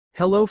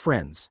Hello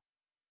friends.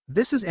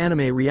 This is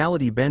Anime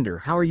Reality Bender.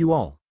 How are you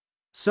all?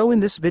 So in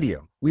this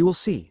video, we will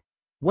see,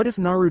 what if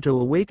Naruto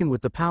awakened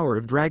with the power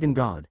of Dragon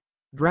God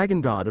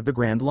of the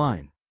Grand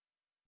Line.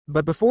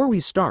 But before we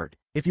start,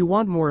 if you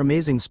want more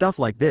amazing stuff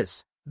like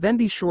this, then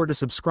be sure to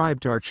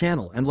subscribe to our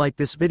channel and like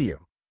this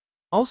video.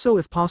 Also,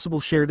 if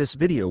possible, share this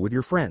video with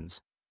your friends.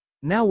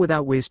 Now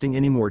without wasting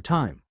any more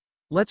time,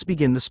 let's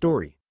begin the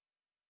story.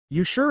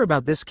 You sure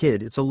about this,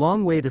 kid? It's a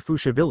long way to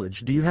Fuchsia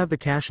village. Do you have the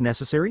cash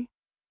necessary?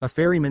 A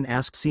ferryman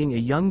asked, seeing a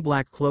young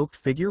black cloaked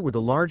figure with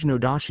a large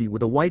nodashi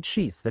with a white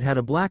sheath that had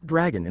a black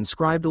dragon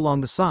inscribed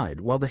along the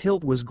side, while the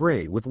hilt was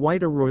gray with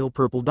white, a royal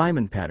purple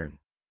diamond pattern.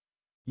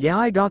 Yeah,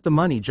 I got the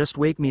money, just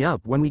wake me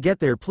up when we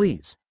get there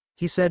please,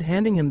 he said,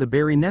 handing him the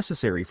berry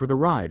necessary for the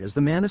ride, as the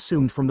man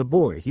assumed from the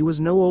boy he was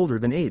no older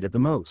than 8 at the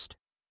most.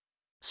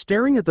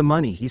 Staring at the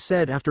money, he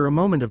said after a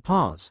moment of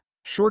pause,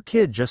 "Sure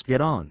kid, just get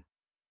on."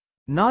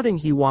 Nodding,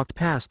 he walked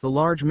past the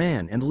large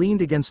man and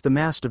leaned against the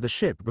mast of the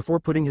ship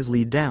before putting his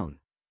lead down.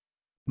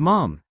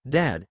 "Mom,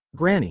 Dad,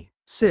 Granny,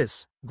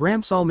 Sis,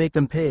 Gramps, I'll make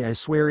them pay, I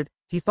swear it,"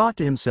 he thought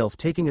to himself,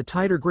 taking a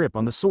tighter grip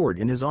on the sword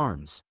in his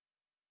arms.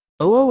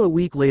 A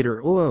week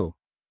later.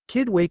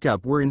 Kid, wake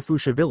up, we're in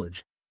Fuchsia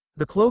village.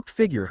 The cloaked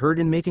figure heard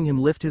in, making him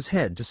lift his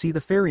head to see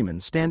the ferryman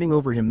standing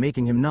over him,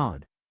 making him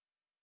nod.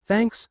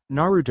 "Thanks,"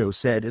 Naruto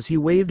said as he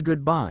waved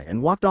goodbye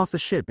and walked off the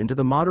ship into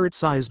the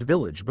moderate-sized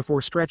village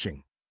before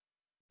stretching.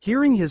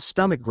 Hearing his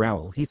stomach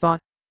growl, he thought,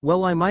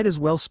 well, I might as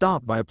well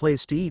stop by a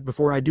place to eat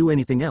before I do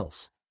anything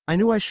else. I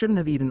knew I shouldn't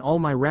have eaten all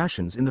my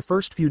rations in the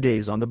first few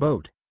days on the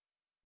boat.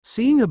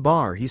 Seeing a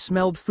bar, he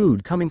smelled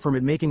food coming from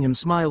it, making him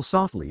smile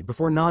softly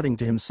before nodding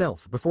to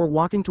himself before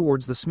walking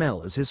towards the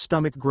smell as his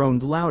stomach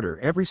groaned louder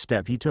every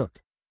step he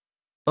took.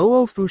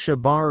 Fuchsia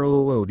bar.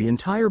 The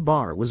entire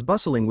bar was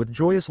bustling with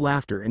joyous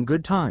laughter and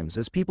good times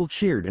as people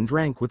cheered and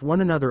drank with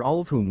one another,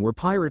 all of whom were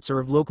pirates or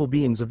of local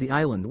beings of the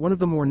island. One of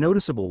the more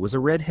noticeable was a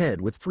red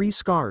head with 3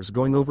 scars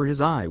going over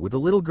his eye, with a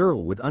little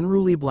girl with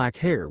unruly black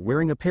hair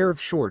wearing a pair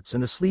of shorts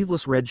and a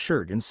sleeveless red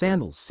shirt and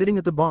sandals sitting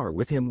at the bar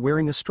with him,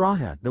 wearing a straw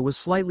hat that was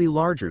slightly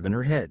larger than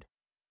her head.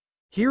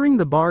 Hearing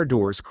the bar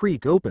doors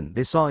creak open,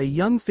 they saw a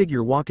young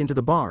figure walk into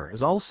the bar,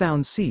 as all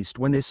sound ceased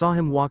when they saw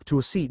him walk to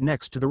a seat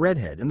next to the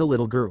redhead and the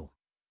little girl.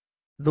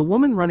 The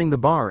woman running the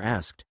bar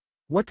asked,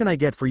 "What can I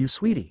get for you,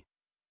 sweetie?"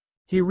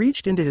 He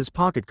reached into his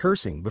pocket,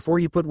 cursing before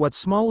he put what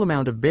small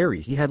amount of berry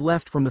he had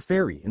left from the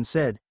ferry, and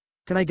said,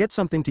 "Can I get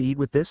something to eat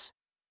with this?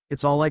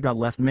 It's all I got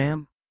left,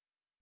 ma'am."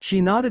 She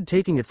nodded,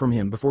 taking it from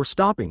him before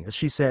stopping as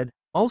she said,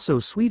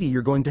 "Also, sweetie,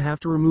 you're going to have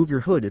to remove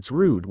your hood. It's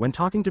rude when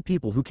talking to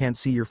people who can't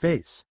see your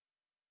face."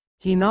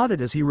 He nodded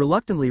as he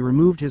reluctantly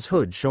removed his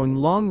hood, showing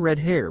long red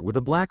hair with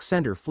a black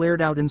center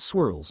flared out in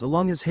swirls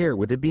along his hair,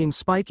 with it being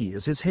spiky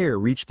as his hair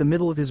reached the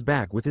middle of his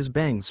back, with his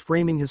bangs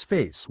framing his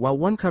face, while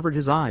one covered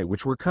his eye,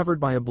 which were covered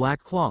by a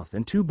black cloth,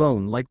 and 2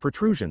 bone-like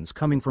protrusions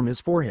coming from his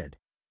forehead.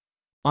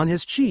 On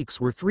his cheeks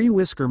were 3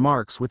 whisker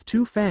marks with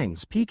 2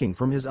 fangs peeking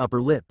from his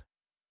upper lip.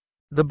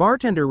 The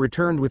bartender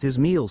returned with his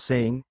meal,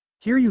 saying,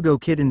 "Here you go,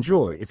 kid,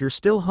 enjoy. If you're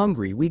still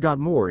hungry, we got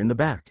more in the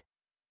back."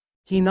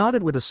 He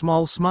nodded with a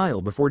small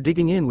smile before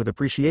digging in with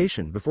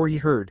appreciation before he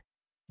heard,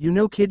 "You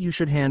know, kid, you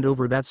should hand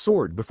over that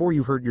sword before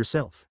you hurt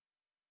yourself."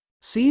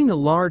 Seeing a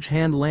large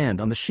hand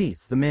land on the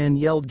sheath, the man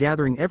yelled,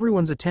 gathering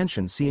everyone's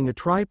attention, seeing a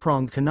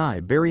tri-pronged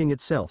kunai burying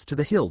itself to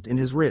the hilt in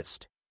his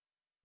wrist.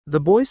 The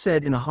boy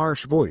said in a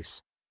harsh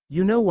voice,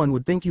 "You know, one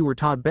would think you were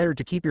taught better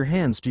to keep your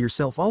hands to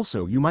yourself.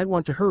 Also, you might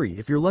want to hurry.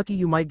 If you're lucky,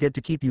 you might get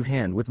to keep your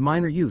hand with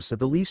minor use. At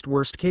the least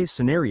worst case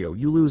scenario,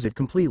 you lose it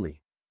completely."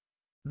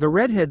 The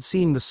redhead,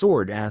 seeing the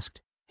sword, asked,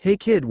 "Hey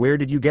kid, where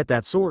did you get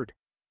that sword?"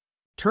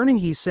 Turning,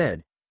 he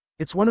said,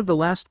 "It's one of the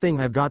last thing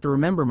I've got to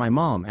remember my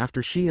mom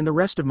after she and the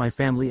rest of my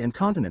family and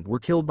continent were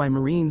killed by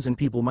Marines and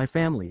people my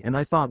family and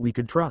I thought we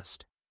could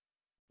trust."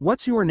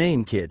 "What's your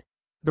name, kid?"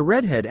 the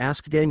redhead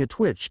asked, getting a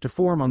twitch to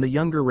form on the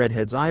younger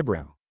redhead's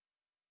eyebrow.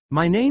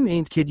 "My name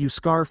ain't kid, you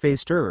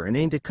scar-faced and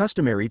ain't it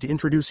customary to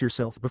introduce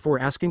yourself before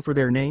asking for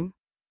their name?"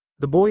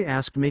 the boy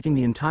asked, making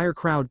the entire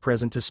crowd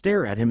present to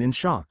stare at him in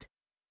shock.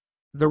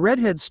 The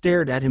redhead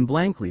stared at him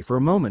blankly for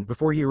a moment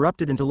before he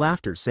erupted into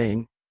laughter,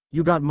 saying,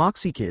 "You got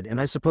moxie, kid, and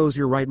I suppose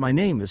you're right. My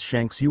name is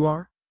Shanks. You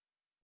are?"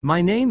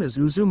 "My name is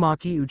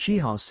Uzumaki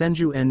Uchiha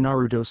Senju N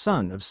Naruto,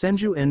 son of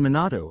Senju N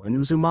Minato and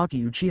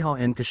Uzumaki Uchiha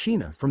N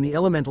Kushina from the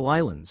Elemental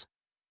Islands,"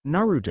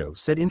 Naruto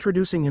said,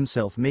 introducing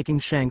himself, making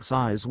Shanks'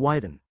 eyes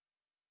widen.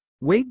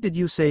 "Wait, did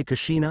you say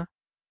Kushina?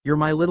 You're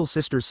my little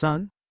sister's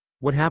son?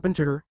 What happened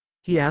to her?"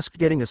 he asked,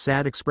 getting a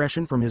sad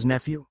expression from his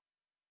nephew.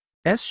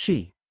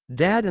 She,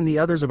 Dad, and the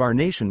others of our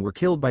nation were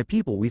killed by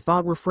people we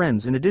thought were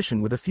friends, in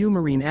addition with a few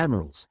marine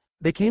admirals.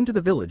 They came to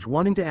the village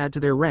wanting to add to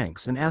their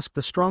ranks and asked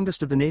the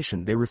strongest of the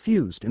nation. They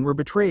refused and were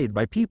betrayed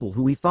by people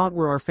who we thought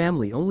were our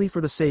family only for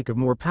the sake of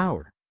more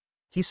power,"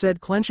 he said,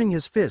 clenching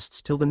his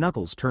fists till the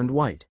knuckles turned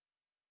white.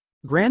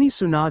 "Granny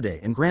Tsunade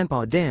and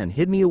Grandpa Dan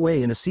hid me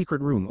away in a secret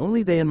room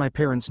only they and my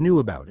parents knew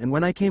about, and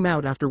when I came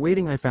out after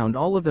waiting, I found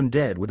all of them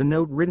dead, with a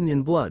note written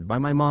in blood by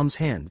my mom's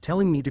hand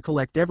telling me to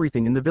collect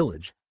everything in the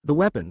village, the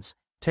weapons,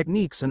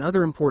 techniques and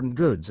other important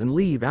goods and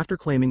leave after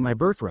claiming my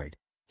birthright,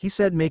 he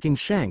said, making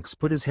Shanks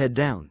put his head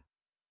down.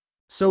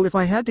 So if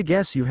I had to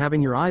guess, you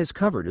having your eyes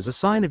covered is a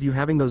sign of you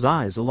having those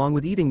eyes along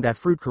with eating that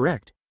fruit,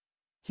 correct?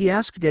 He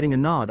asked, getting a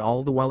nod,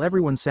 all the while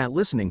everyone sat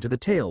listening to the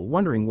tale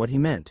wondering what he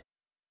meant.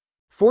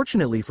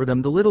 Fortunately for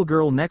them, the little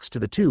girl next to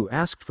the two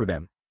asked for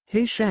them.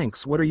 Hey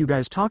Shanks, what are you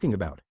guys talking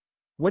about?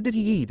 What did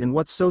he eat and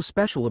what's so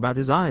special about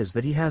his eyes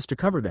that he has to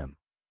cover them?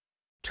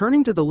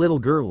 Turning to the little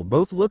girl,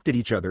 both looked at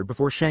each other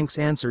before Shanks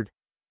answered.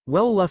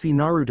 Well, Luffy,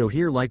 Naruto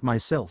here, like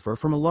myself, are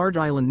from a large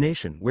island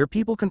nation where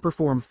people can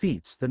perform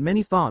feats that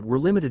many thought were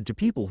limited to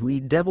people who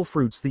eat devil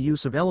fruits, the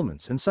use of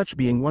elements and such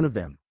being one of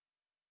them.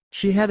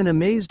 She had an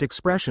amazed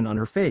expression on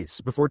her face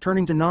before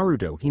turning to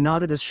Naruto. He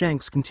nodded as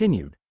Shanks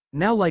continued.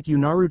 Now, like you,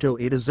 Naruto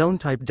ate a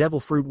zone-type devil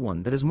fruit,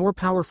 one that is more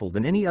powerful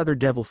than any other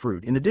devil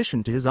fruit in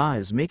addition to his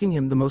eyes, making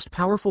him the most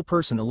powerful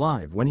person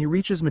alive when he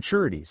reaches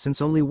maturity,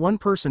 since only one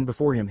person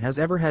before him has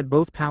ever had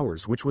both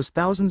powers, which was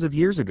thousands of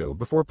years ago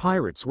before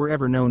pirates were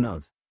ever known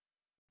of.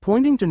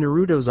 Pointing to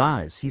Naruto's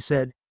eyes, he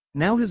said,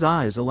 now his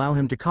eyes allow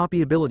him to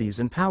copy abilities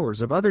and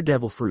powers of other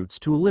devil fruits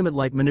to a limit,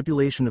 like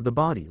manipulation of the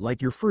body,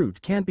 like your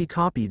fruit can't be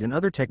copied, and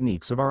other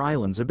techniques of our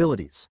island's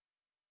abilities.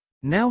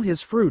 Now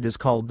his fruit is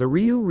called the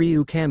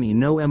Ryu Kami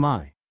no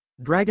Mi,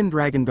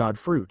 Dragon God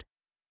fruit,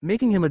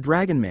 making him a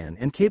dragon man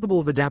and capable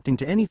of adapting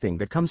to anything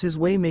that comes his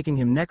way, making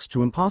him next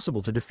to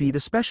impossible to defeat,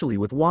 especially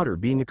with water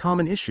being a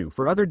common issue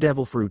for other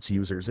devil fruits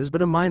users, is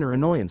but a minor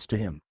annoyance to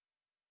him.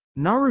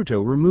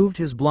 Naruto removed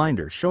his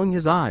blinder, showing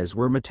his eyes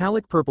were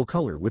metallic purple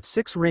color with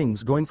 6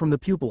 rings going from the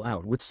pupil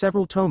out, with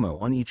several tomo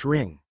on each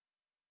ring.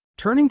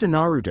 Turning to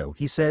Naruto,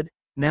 he said,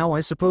 now I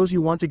suppose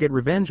you want to get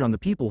revenge on the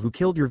people who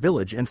killed your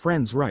village and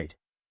friends, right?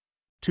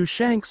 To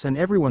Shanks and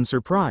everyone's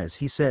surprise,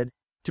 he said,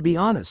 to be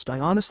honest, I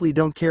honestly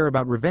don't care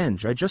about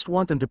revenge. I just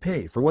want them to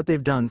pay for what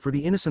they've done, for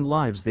the innocent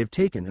lives they've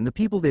taken and the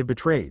people they've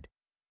betrayed.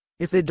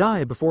 If they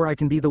die before I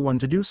can be the one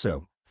to do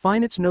so,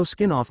 fine, it's no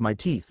skin off my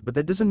teeth, but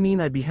that doesn't mean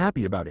I'd be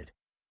happy about it.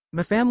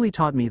 My family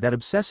taught me that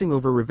obsessing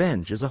over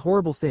revenge is a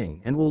horrible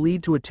thing and will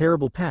lead to a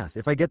terrible path.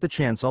 If I get the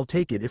chance, I'll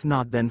take it. If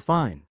not, then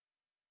fine.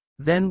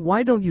 Then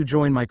why don't you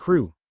join my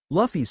crew?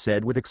 Luffy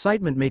said with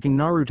excitement, making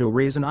Naruto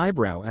raise an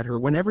eyebrow at her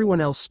when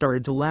everyone else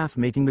started to laugh,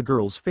 making the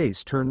girl's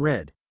face turn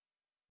red.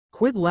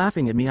 Quit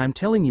laughing at me, I'm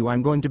telling you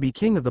I'm going to be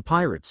king of the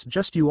pirates,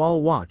 just you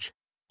all watch,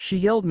 she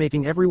yelled,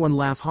 making everyone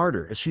laugh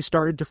harder as she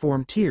started to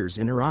form tears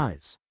in her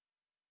eyes.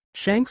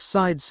 Shanks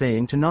sighed,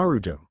 saying to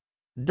Naruto,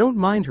 don't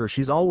mind her,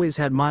 she's always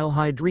had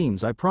mile-high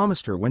dreams. I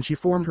promised her when she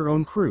formed her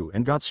own crew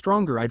and got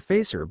stronger I'd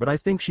face her, but I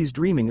think she's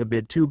dreaming a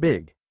bit too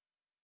big.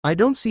 I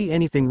don't see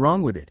anything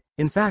wrong with it.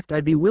 In fact,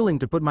 I'd be willing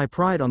to put my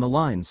pride on the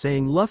line,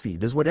 saying Luffy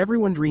does what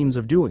everyone dreams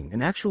of doing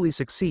and actually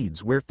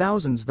succeeds where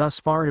thousands thus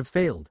far have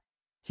failed.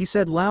 He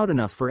said loud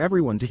enough for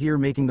everyone to hear,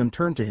 making them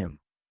turn to him.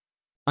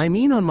 I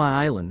mean, on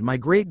my island, my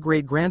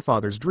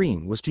great-great-grandfather's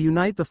dream was to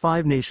unite the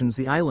 5 nations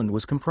the island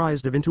was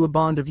comprised of into a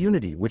bond of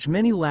unity, which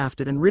many laughed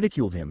at and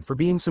ridiculed him for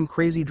being some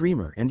crazy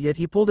dreamer, and yet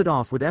he pulled it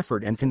off with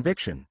effort and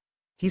conviction.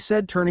 He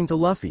said, turning to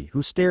Luffy,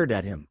 who stared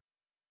at him.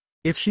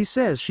 If she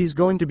says she's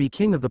going to be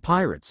king of the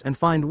pirates and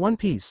find One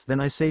Piece,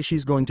 then I say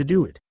she's going to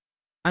do it.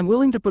 I'm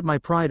willing to put my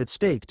pride at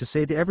stake to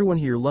say to everyone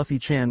here,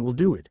 Luffy-chan will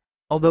do it.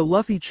 Although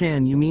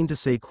Luffy-chan, you mean to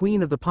say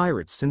queen of the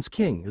pirates, since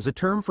king is a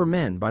term for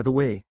men, by the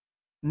way,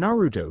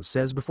 Naruto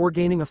says before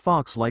gaining a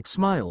fox-like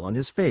smile on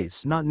his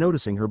face, not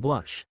noticing her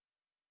blush.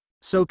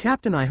 So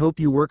Captain, I hope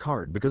you work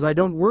hard, because I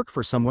don't work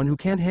for someone who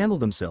can't handle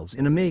themselves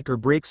in a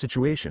make-or-break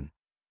situation,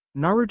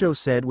 Naruto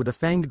said with a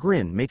fanged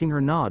grin, making her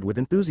nod with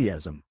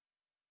enthusiasm.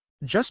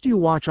 Just you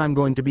watch, I'm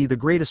going to be the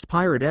greatest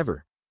pirate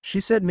ever,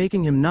 she said,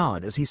 making him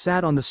nod as he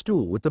sat on the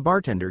stool with the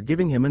bartender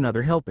giving him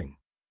another helping.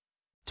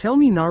 Tell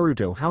me,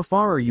 Naruto, how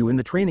far are you in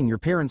the training your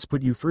parents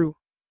put you through?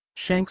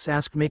 Shanks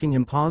asked, making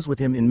him pause with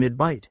him in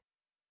mid-bite.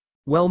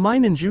 Well, my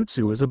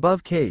ninjutsu is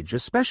above cage,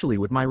 especially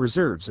with my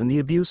reserves and the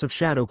abuse of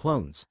shadow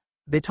clones.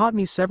 They taught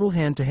me several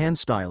hand-to-hand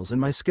styles and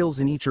my skills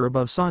in each are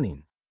above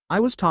Sanin. I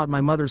was taught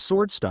my mother's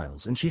sword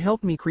styles and she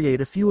helped me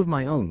create a few of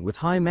my own with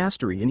high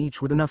mastery in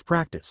each with enough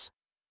practice.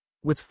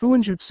 With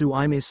Fuinjutsu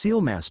I'm a seal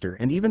master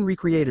and even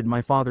recreated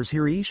my father's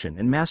Hiraishin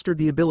and mastered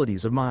the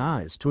abilities of my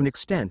eyes to an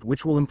extent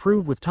which will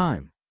improve with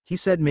time, he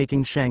said,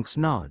 making Shanks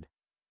nod.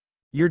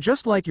 You're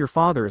just like your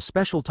father, a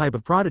special type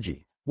of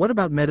prodigy. What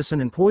about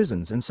medicine and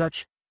poisons and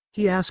such?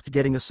 He asked,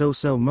 getting a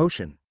so-so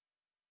motion.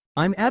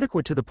 I'm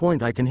adequate to the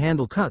point I can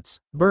handle cuts,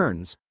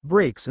 burns,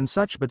 breaks and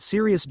such, but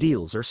serious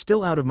deals are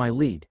still out of my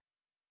league.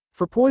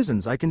 For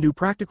poisons I can do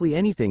practically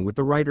anything with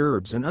the right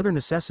herbs and other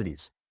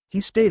necessities,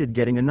 he stated,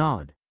 getting a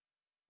nod.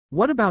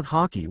 What about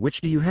hockey,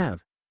 which do you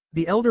have?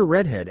 The elder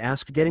redhead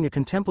asked, getting a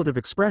contemplative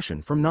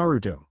expression from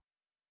Naruto.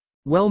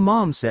 Well,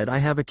 Mom said I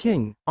have a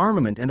king,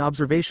 armament and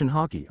observation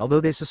hockey,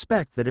 although they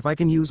suspect that if I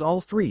can use all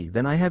 3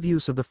 then I have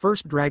use of the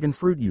first dragon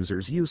fruit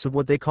users' use of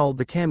what they called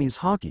the Kami's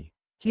hockey,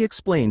 he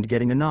explained,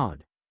 getting a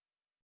nod.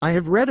 I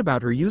have read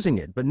about her using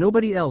it, but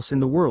nobody else in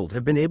the world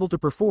have been able to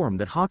perform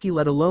that hockey,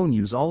 let alone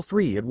use all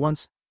 3 at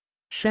once,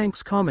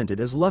 Shanks commented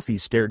as Luffy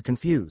stared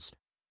confused.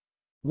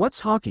 What's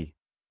hockey?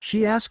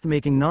 She asked,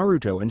 making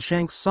Naruto and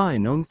Shanks sigh,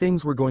 knowing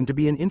things were going to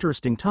be an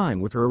interesting time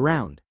with her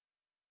around.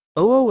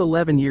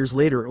 11 years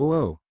later.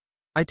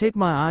 I take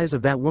my eyes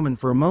off that woman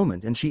for a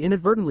moment and she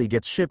inadvertently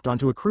gets shipped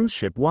onto a cruise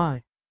ship.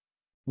 Why?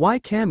 Why,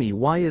 Cammy,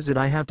 why is it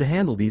I have to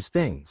handle these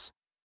things?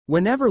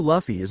 Whenever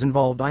Luffy is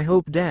involved, I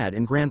hope Dad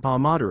and Grandpa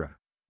Madara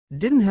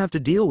didn't have to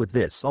deal with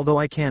this, although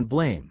I can't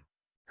blame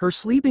her.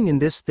 Sleeping in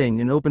this thing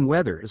in open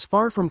weather is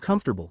far from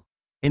comfortable.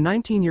 A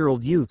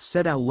 19-year-old youth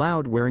said out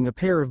loud, wearing a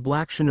pair of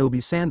black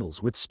shinobi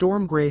sandals with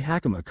storm gray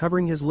hakama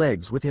covering his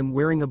legs, with him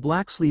wearing a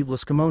black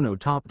sleeveless kimono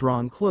top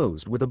drawn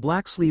closed with a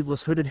black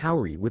sleeveless hooded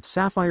haori with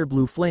sapphire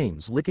blue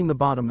flames licking the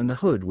bottom and the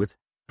hood with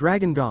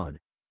Dragon God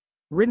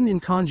written in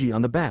kanji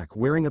on the back,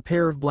 wearing a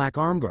pair of black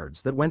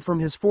armguards that went from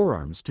his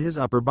forearms to his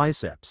upper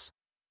biceps.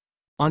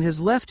 On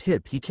his left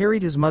hip he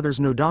carried his mother's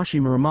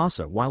Nodashi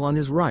Muramasa, while on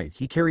his right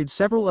he carried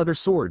several other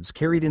swords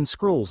carried in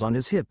scrolls on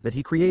his hip that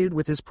he created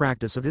with his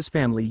practice of his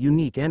family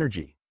unique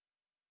energy.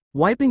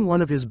 Wiping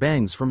one of his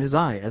bangs from his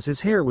eye as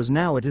his hair was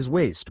now at his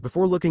waist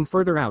before looking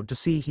further out to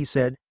sea, he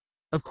said,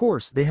 "Of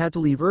course they had to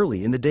leave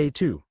early in the day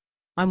too.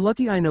 I'm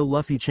lucky I know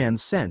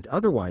Luffy-chan's scent,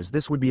 otherwise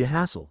this would be a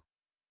hassle."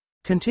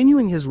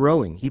 Continuing his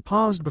rowing, he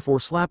paused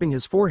before slapping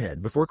his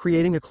forehead before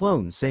creating a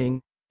clone,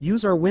 saying,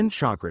 "Use our wind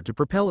chakra to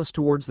propel us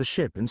towards the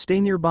ship and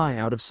stay nearby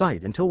out of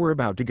sight until we're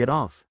about to get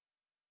off."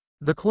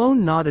 The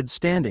clone nodded,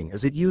 standing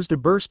as it used a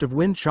burst of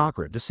wind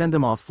chakra to send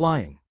them off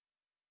flying.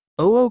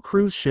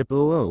 Cruise ship.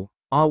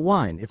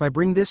 Wine, if I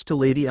bring this to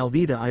Lady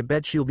Alvida, I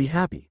bet she'll be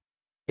happy,"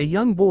 a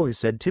young boy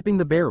said, tipping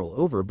the barrel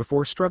over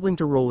before struggling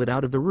to roll it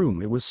out of the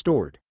room it was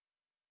stored.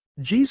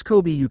 "Geez,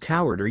 Kobe, you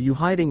coward, are you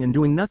hiding and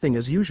doing nothing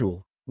as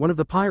usual?" one of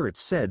the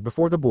pirates said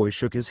before the boy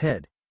shook his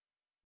head.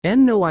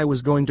 "No, I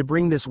was going to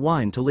bring this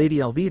wine to Lady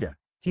Alvida,"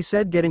 he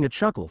said, getting a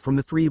chuckle from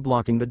the three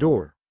blocking the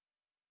door.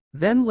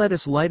 "Then let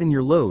us lighten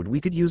your load,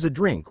 we could use a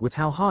drink with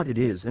how hot it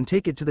is, and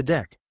take it to the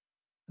deck,"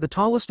 the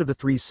tallest of the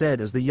three said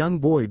as the young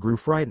boy grew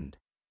frightened.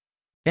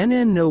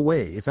 No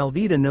way, if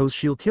Alvida knows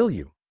she'll kill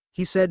you,"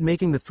 he said,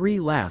 making the three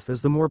laugh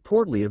as the more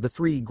portly of the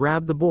three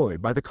grabbed the boy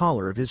by the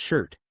collar of his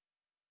shirt.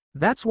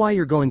 "That's why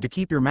you're going to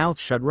keep your mouth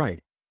shut,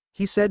 right?"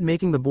 he said,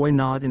 making the boy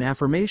nod in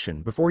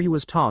affirmation before he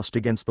was tossed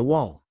against the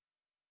wall.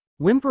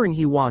 Whimpering,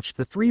 he watched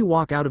the three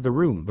walk out of the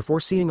room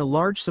before seeing a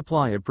large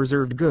supply of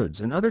preserved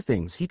goods and other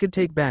things he could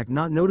take back,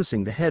 not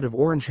noticing the head of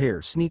orange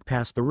hair sneak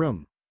past the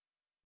room.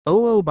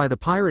 By the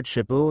pirate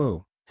ship.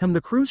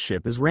 The cruise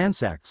ship is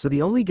ransacked, so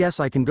the only guess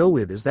I can go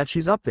with is that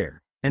she's up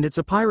there, and it's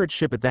a pirate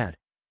ship at that.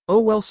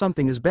 Well,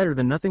 something is better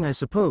than nothing, I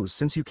suppose,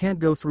 since you can't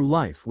go through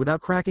life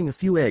without cracking a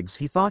few eggs,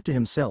 he thought to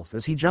himself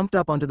as he jumped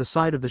up onto the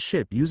side of the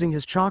ship, using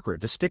his chakra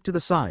to stick to the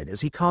side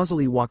as he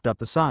causally walked up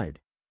the side.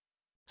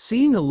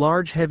 Seeing a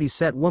large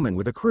heavy-set woman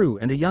with a crew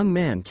and a young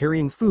man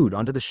carrying food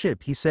onto the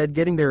ship, he said,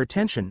 getting their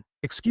attention,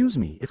 "Excuse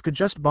me, if could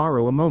just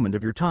borrow a moment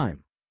of your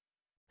time."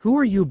 "Who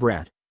are you,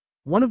 brat?"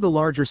 one of the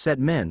larger set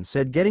men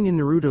said, getting in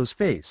Naruto's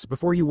face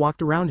before he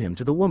walked around him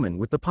to the woman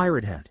with the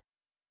pirate hat.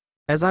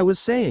 "As I was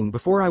saying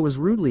before I was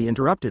rudely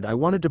interrupted, I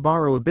wanted to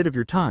borrow a bit of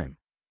your time.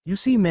 You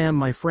see, ma'am,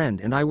 my friend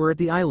and I were at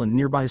the island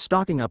nearby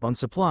stocking up on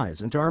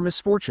supplies, and to our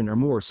misfortune, or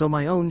more so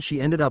my own,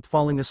 she ended up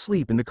falling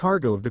asleep in the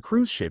cargo of the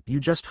cruise ship you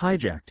just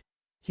hijacked,"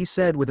 he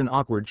said with an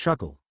awkward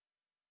chuckle.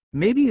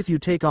 "Maybe if you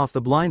take off the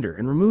blinder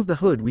and remove the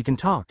hood we can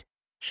talk,"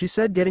 she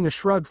said, getting a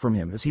shrug from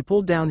him as he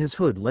pulled down his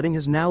hood, letting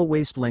his now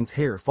waist-length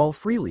hair fall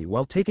freely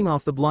while taking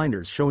off the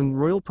blinders, showing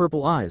royal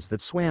purple eyes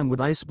that swam with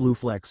ice blue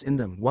flecks in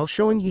them, while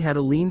showing he had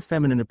a lean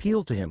feminine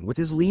appeal to him with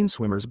his lean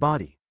swimmer's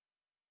body.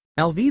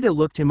 Alvida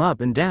looked him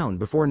up and down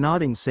before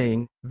nodding,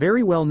 saying,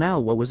 "Very well, now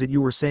what was it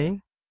you were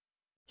saying?"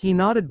 He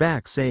nodded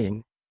back,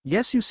 saying,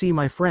 "Yes, you see,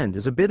 my friend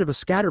is a bit of a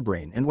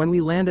scatterbrain, and when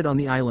we landed on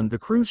the island the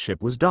cruise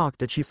ship was docked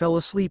that she fell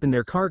asleep in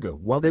their cargo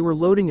while they were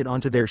loading it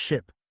onto their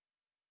ship.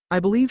 I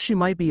believe she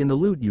might be in the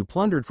loot you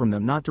plundered from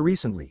them not too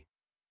recently.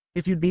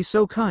 If you'd be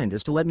so kind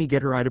as to let me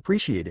get her, I'd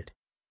appreciate it."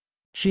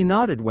 She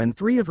nodded when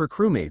three of her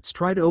crewmates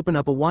tried to open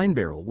up a wine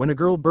barrel when a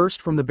girl burst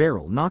from the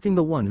barrel, knocking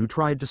the one who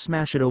tried to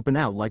smash it open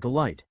out like a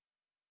light.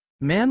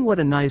 "Man, what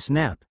a nice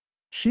nap,"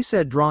 she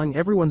said, drawing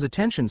everyone's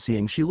attention,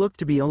 seeing she looked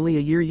to be only a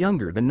year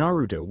younger than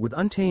Naruto, with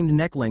untamed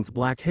neck-length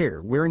black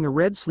hair, wearing a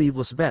red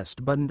sleeveless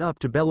vest buttoned up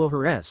to below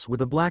her S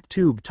with a black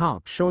tube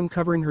top showing,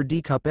 covering her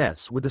D-cup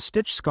S with a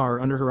stitch scar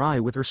under her eye,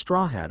 with her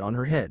straw hat on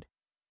her head.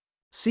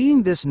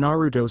 Seeing this,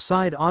 Naruto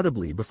sighed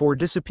audibly before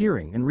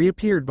disappearing and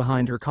reappeared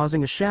behind her,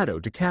 causing a shadow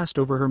to cast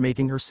over her,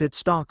 making her sit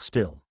stock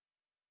still.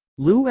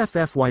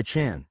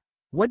 "Luffy-chan,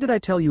 what did I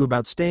tell you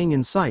about staying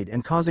in sight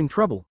and causing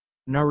trouble?"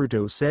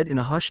 Naruto said in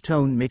a hushed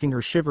tone, making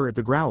her shiver at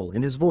the growl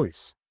in his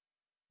voice.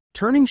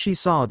 Turning, she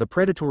saw the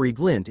predatory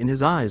glint in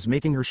his eyes,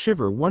 making her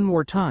shiver one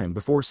more time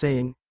before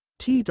saying,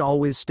 "To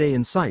always stay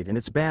in sight, and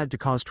it's bad to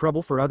cause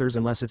trouble for others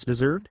unless it's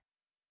deserved?"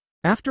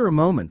 After a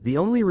moment, the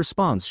only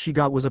response she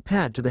got was a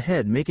pat to the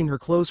head, making her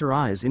close her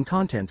eyes in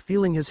content,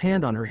 feeling his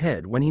hand on her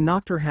head when he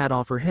knocked her hat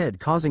off her head,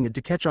 causing it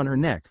to catch on her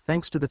neck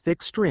thanks to the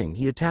thick string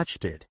he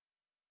attached to it.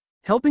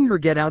 Helping her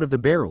get out of the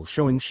barrel,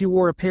 showing she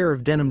wore a pair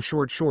of denim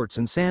short shorts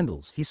and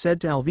sandals, he said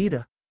to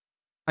Alvida,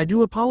 I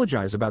do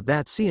apologize about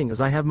that, seeing as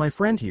I have my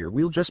friend here,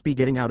 we'll just be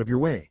getting out of your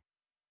way.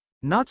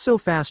 Not so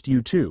fast,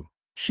 you two,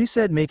 she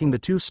said, making the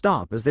two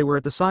stop as they were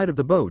at the side of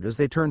the boat as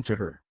they turned to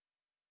her.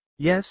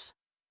 Yes?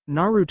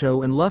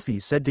 Naruto and Luffy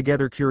said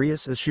together,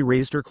 curious as she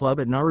raised her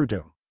club at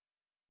Naruto.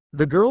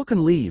 The girl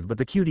can leave but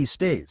the cutie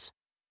stays.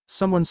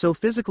 Someone so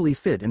physically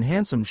fit and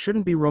handsome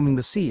shouldn't be roaming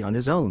the sea on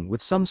his own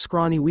with some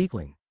scrawny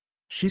weakling,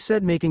 she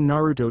said, making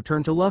Naruto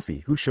turn to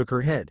Luffy, who shook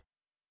her head.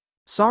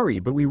 Sorry,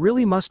 but we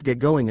really must get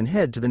going and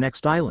head to the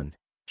next island,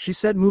 she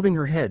said, moving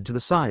her head to the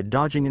side,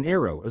 dodging an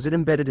arrow as it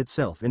embedded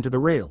itself into the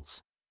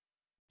rails.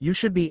 You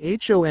should be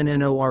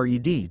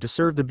Honnored to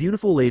serve the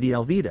beautiful Lady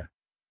Alvida.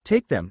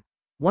 Take them,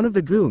 one of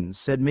the goons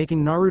said,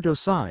 making Naruto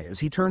sigh as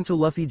he turned to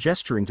Luffy,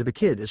 gesturing to the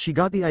kid as she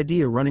got the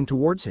idea, running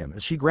towards him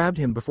as she grabbed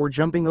him before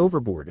jumping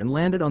overboard and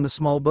landed on the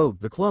small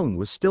boat the clone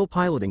was still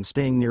piloting,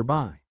 staying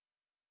nearby.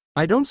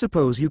 I don't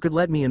suppose you could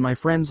let me and my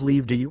friends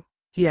leave, do you?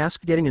 He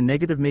asked, getting a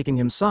negative, making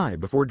him sigh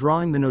before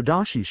drawing the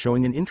nodashi,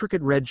 showing an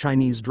intricate red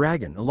Chinese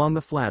dragon along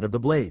the flat of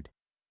the blade.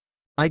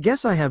 I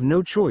guess I have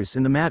no choice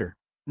in the matter,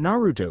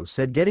 Naruto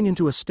said, getting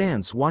into a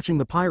stance, watching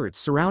the pirates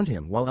surround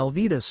him while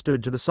Alvida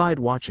stood to the side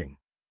watching.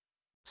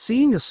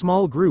 Seeing a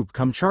small group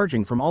come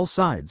charging from all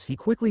sides, he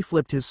quickly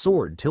flipped his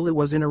sword till it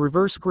was in a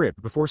reverse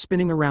grip before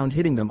spinning around,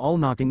 hitting them all,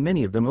 knocking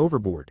many of them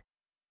overboard.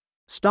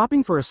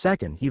 Stopping for a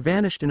second, he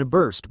vanished in a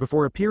burst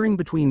before appearing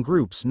between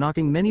groups,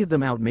 knocking many of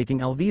them out, making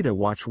Alvida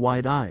watch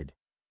wide-eyed.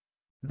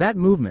 That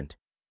movement,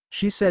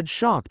 she said,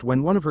 shocked,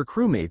 when one of her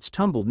crewmates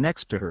tumbled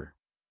next to her.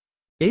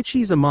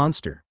 He's a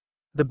monster,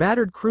 the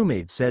battered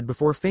crewmate said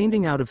before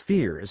fainting out of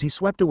fear as he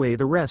swept away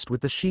the rest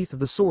with the sheath of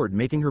the sword,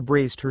 making her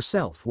braced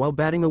herself while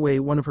batting away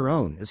one of her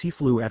own as he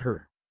flew at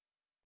her.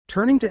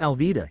 Turning to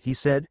Alvida, he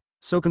said,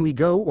 so can we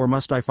go, or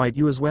must I fight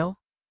you as well?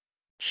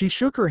 She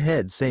shook her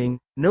head, saying,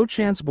 no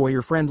chance, boy,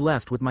 your friend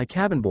left with my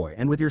cabin boy,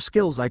 and with your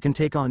skills I can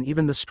take on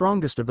even the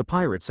strongest of the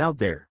pirates out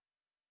there.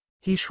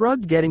 He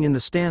shrugged, getting in the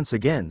stance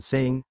again,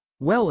 saying,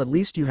 well, at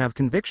least you have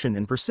conviction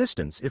and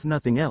persistence, if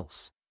nothing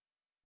else.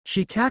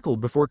 She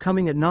cackled before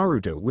coming at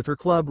Naruto with her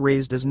club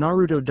raised as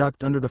Naruto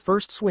ducked under the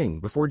first swing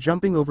before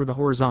jumping over the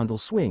horizontal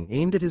swing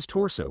aimed at his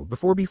torso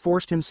before he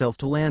forced himself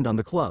to land on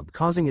the club,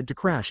 causing it to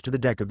crash to the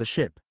deck of the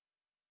ship.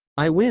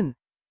 I win,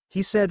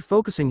 he said,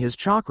 focusing his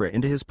chakra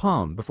into his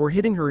palm before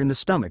hitting her in the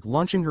stomach,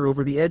 launching her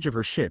over the edge of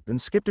her ship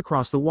and skipped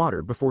across the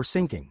water before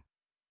sinking.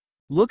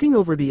 Looking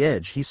over the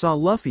edge, he saw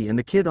Luffy and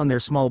the kid on their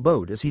small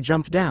boat as he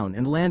jumped down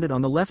and landed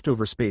on the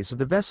leftover space of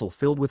the vessel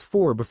filled with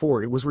 4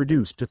 before it was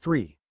reduced to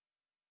 3.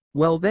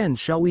 Well then,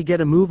 shall we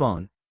get a move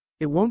on?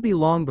 It won't be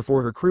long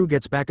before her crew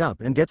gets back up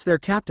and gets their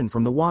captain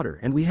from the water,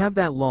 and we have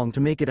that long to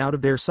make it out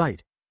of their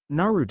sight,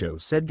 Naruto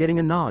said, getting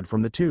a nod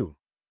from the two.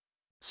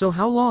 So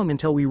how long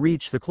until we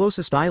reach the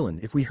closest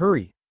island if we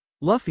hurry?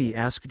 Luffy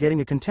asked,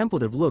 getting a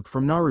contemplative look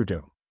from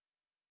Naruto.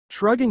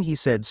 Shrugging, he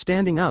said,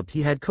 standing up,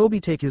 he had Kobe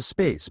take his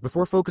space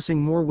before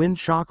focusing more wind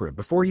chakra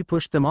before he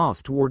pushed them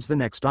off towards the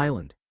next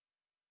island.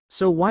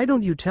 So why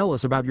don't you tell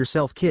us about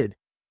yourself, kid?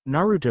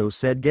 Naruto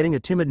said, getting a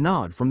timid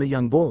nod from the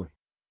young boy.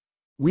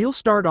 We'll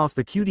start off,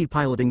 the cutie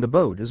piloting the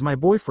boat is my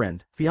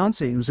boyfriend,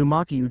 fiancé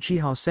Uzumaki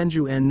Uchiha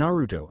Senju and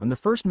Naruto, and the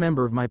first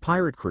member of my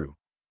pirate crew,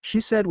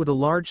 she said with a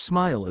large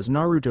smile as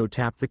Naruto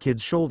tapped the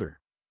kid's shoulder.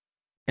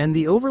 And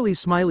the overly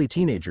smiley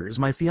teenager is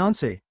my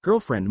fiancé,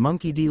 girlfriend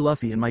Monkey D.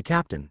 Luffy, and my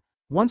captain.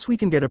 Once we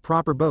can get a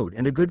proper boat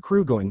and a good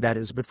crew going, that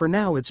is, but for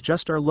now it's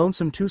just our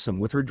lonesome twosome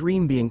with her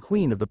dream being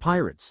queen of the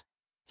pirates,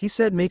 he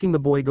said, making the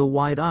boy go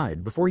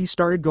wide-eyed before he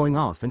started going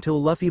off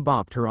until Luffy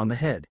bopped her on the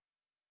head.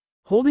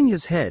 Holding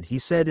his head, he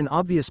said in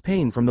obvious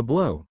pain from the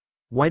blow,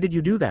 why did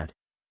you do that?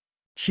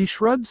 She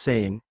shrugged,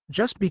 saying,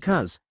 just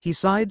because. He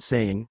sighed,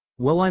 saying,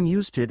 well, I'm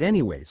used to it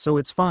anyway, so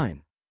it's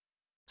fine.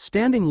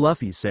 Standing,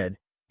 Luffy said,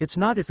 it's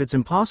not if it's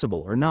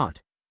impossible or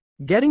not.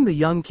 Getting the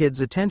young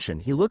kid's attention,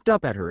 he looked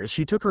up at her as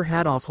she took her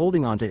hat off,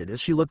 holding onto it as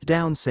she looked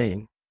down,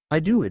 saying, I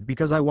do it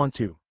because I want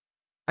to.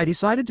 I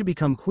decided to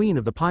become queen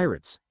of the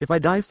pirates. If I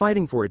die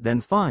fighting for it,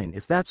 then fine,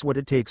 if that's what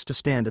it takes to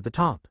stand at the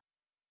top.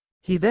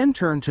 He then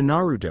turned to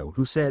Naruto,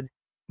 who said,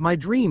 my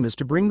dream is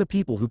to bring the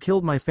people who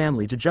killed my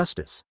family to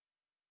justice.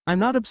 I'm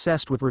not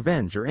obsessed with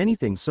revenge or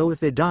anything, so if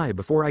they die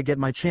before I get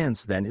my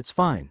chance, then it's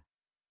fine.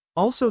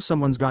 Also,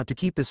 someone's got to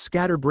keep this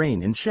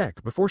scatterbrain in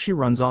check before she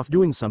runs off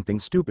doing something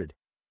stupid.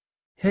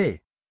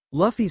 Hey,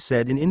 Luffy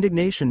said in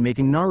indignation,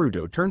 making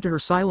Naruto turn to her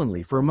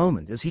silently for a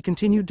moment as he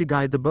continued to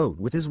guide the boat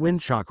with his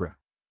wind chakra.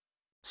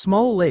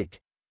 Small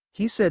lake,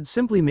 he said,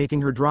 simply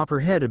making her drop her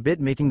head a bit,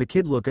 making the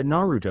kid look at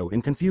Naruto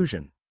in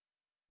confusion.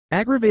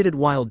 Aggravated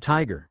wild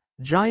tiger,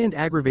 giant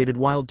aggravated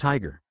wild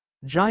tiger,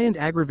 giant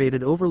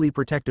aggravated overly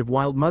protective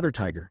wild mother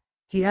tiger,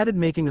 he added,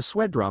 making a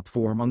sweat drop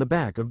form on the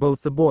back of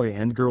both the boy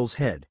and girl's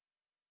head.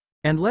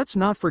 And let's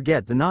not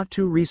forget the not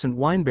too recent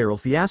wine barrel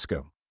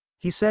fiasco,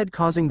 he said,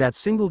 causing that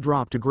single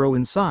drop to grow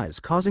in size,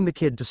 causing the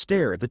kid to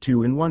stare at the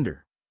two in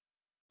wonder.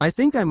 I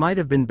think I might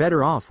have been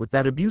better off with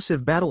that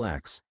abusive battle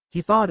axe,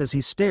 he thought as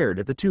he stared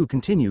at the two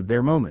continued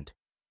their moment.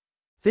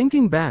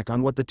 Thinking back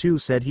on what the two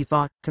said, he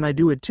thought, can I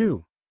do it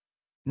too?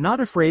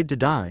 Not afraid to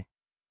die?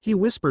 He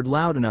whispered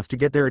loud enough to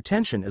get their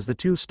attention as the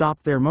two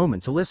stopped their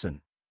moment to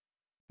listen.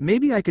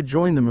 Maybe I could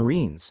join the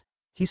Marines,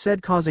 he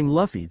said, causing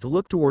Luffy to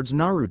look towards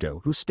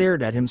Naruto, who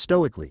stared at him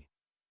stoically.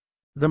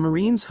 The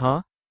Marines,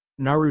 huh?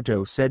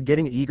 Naruto said,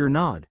 getting an eager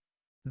nod.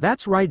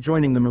 That's right,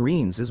 joining the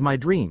Marines is my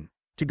dream.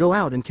 To go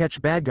out and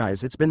catch bad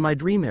guys, it's been my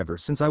dream ever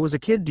since I was a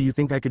kid. Do you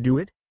think I could do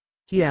it?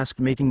 He asked,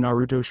 making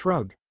Naruto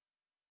shrug.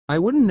 I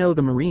wouldn't know.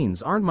 The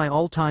Marines aren't my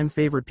all-time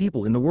favorite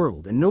people in the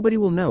world, and nobody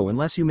will know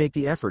unless you make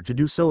the effort to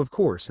do so, of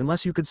course,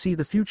 unless you could see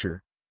the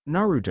future,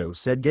 Naruto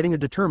said, getting a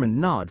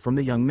determined nod from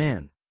the young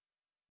man.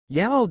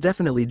 Yeah, I'll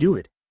definitely do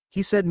it,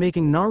 he said,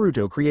 making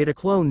Naruto create a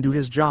clone do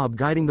his job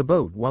guiding the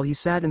boat while he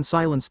sat in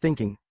silence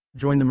thinking.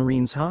 Join the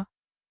Marines, huh?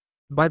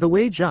 By the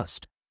way,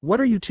 what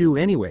are you two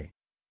anyway?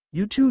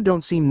 You two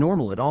don't seem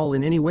normal at all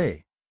in any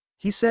way,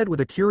 he said with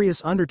a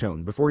curious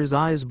undertone before his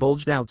eyes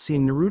bulged out,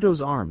 seeing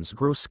Naruto's arms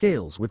grow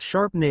scales with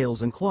sharp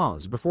nails and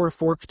claws before a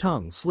forked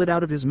tongue slid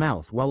out of his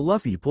mouth while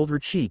Luffy pulled her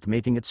cheek,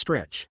 making it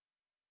stretch.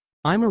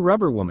 I'm a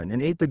rubber woman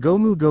and ate the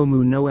Gomu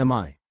Gomu no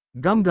Mi.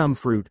 Gum gum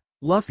fruit,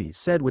 Luffy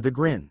said with a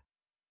grin.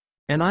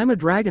 And I'm a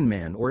dragon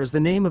man, or as the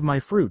name of my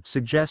fruit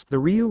suggests, the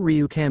Ryu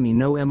Ryu Kami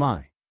no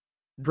Mi.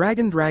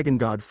 Dragon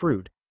god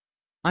fruit.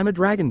 I'm a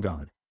dragon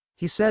god,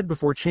 he said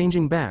before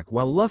changing back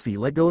while Luffy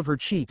let go of her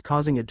cheek,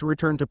 causing it to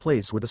return to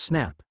place with a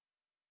snap.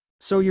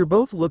 So you're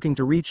both looking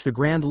to reach the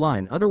Grand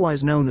Line,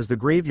 otherwise known as the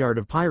Graveyard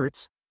of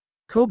Pirates?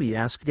 Kobe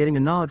asked, getting a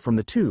nod from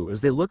the two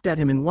as they looked at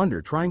him in wonder,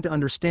 trying to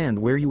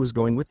understand where he was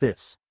going with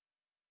this.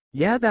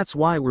 Yeah, that's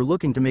why we're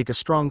looking to make a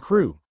strong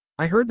crew.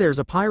 I heard there's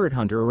a pirate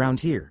hunter around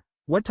here.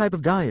 What type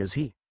of guy is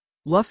he?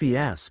 Luffy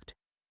asked.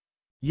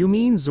 You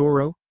mean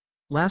Zoro?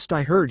 Last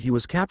I heard he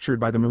was captured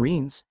by the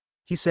Marines,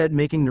 he said,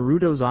 making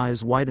Naruto's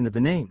eyes widen at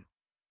the name.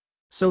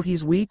 So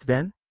he's weak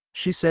then?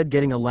 She said,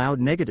 getting a loud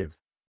negative.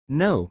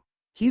 No,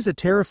 he's a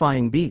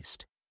terrifying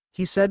beast,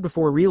 he said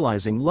before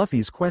realizing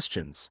Luffy's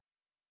questions.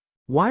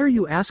 Why are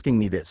you asking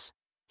me this?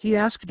 He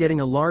asked, getting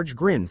a large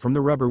grin from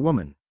the rubber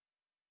woman.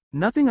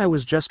 Nothing, I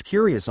was just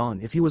curious on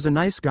if he was a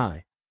nice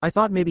guy. I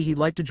thought maybe he'd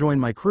like to join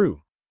my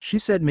crew, she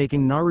said,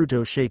 making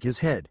Naruto shake his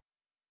head.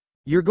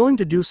 You're going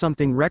to do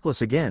something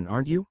reckless again,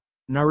 aren't you?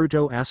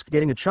 Naruto asked,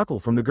 getting a chuckle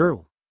from the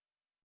girl.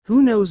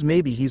 Who knows,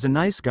 maybe he's a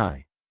nice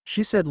guy,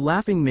 she said,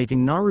 laughing,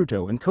 making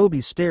Naruto and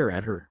Kobe stare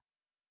at her.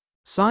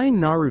 Sighing,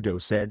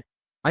 Naruto said,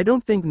 I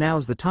don't think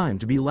now's the time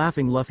to be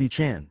laughing,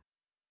 Luffy-chan.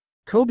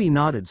 Kobe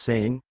nodded,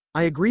 saying,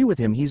 I agree with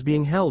him, he's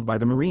being held by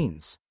the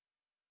Marines.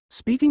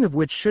 Speaking of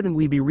which, shouldn't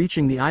we be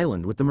reaching the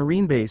island with the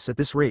Marine base at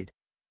this rate?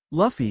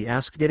 Luffy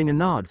asked, getting a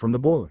nod from the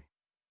boy.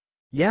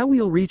 Yeah,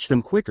 we'll reach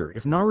them quicker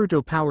if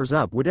Naruto powers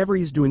up whatever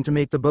he's doing to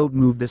make the boat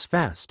move this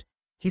fast,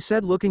 he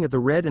said, looking at the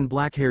red and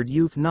black-haired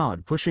youth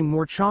nod, pushing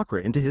more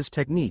chakra into his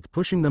technique,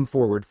 pushing them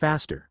forward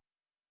faster.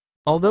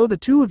 Although the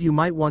two of you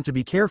might want to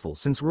be careful,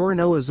 since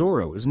Roronoa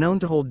Zoro is known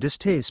to hold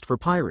distaste for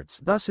pirates,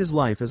 thus his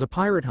life as a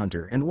pirate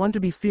hunter and one to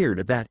be feared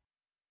at that,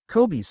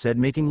 Kobe said,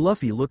 making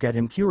Luffy look at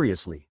him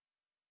curiously.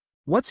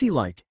 What's he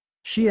like?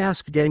 She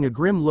asked, getting a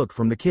grim look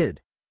from the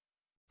kid.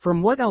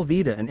 From what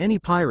Alvida and any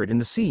pirate in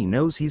the sea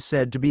knows, he's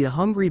said to be a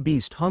hungry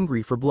beast,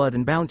 hungry for blood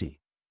and bounty.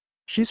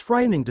 She's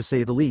frightening to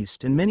say the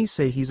least, and many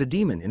say he's a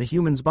demon in a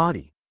human's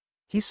body,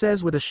 he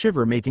says with a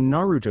shiver, making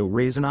Naruto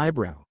raise an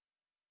eyebrow.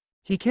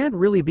 He can't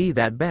really be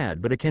that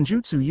bad, but a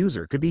Kenjutsu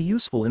user could be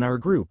useful in our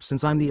group,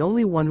 since I'm the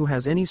only one who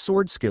has any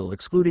sword skill,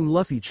 excluding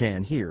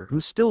Luffy-chan here,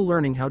 who's still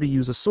learning how to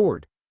use a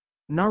sword,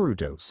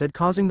 Naruto said,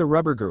 causing the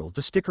rubber girl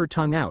to stick her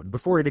tongue out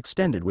before it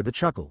extended with a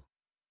chuckle.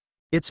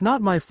 It's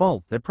not my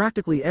fault that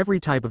practically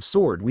every type of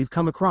sword we've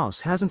come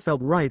across hasn't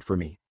felt right for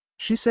me,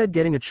 she said,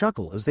 getting a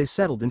chuckle as they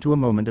settled into a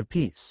moment of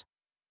peace.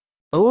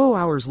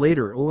 Hours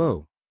later.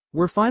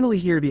 We're finally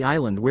here, the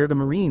island where the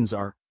Marines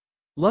are,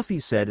 Luffy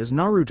said as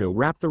Naruto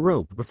wrapped the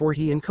rope before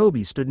he and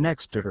Kobe stood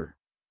next to her.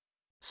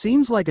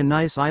 Seems like a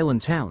nice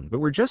island town, but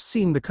we're just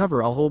seeing the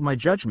cover. I'll hold my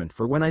judgment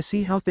for when I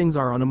see how things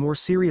are on a more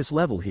serious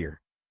level here,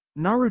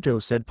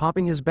 Naruto said,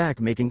 popping his back,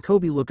 making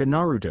Kobe look at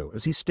Naruto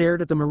as he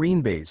stared at the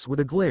Marine base with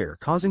a glare,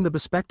 causing the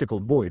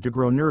bespectacled boy to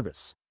grow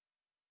nervous.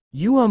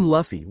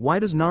 Luffy, why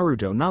does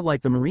Naruto not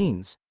like the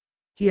Marines?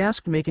 He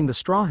asked, making the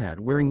straw hat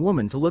wearing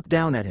woman to look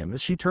down at him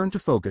as she turned to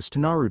focus to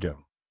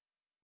Naruto.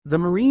 The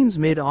Marines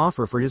made an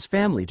offer for his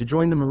family to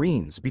join the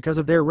Marines because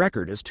of their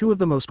record as two of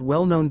the most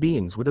well-known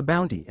beings with a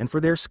bounty and for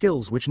their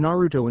skills which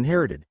Naruto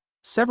inherited.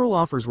 Several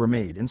offers were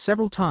made and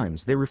several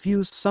times they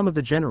refused. Some of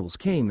the generals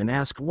came and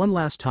asked one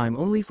last time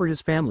only for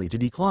his family to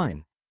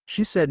decline,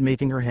 she said,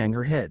 making her hang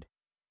her head.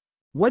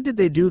 What did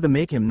they do to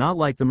make him not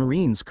like the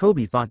Marines?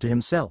 Kobe thought to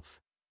himself.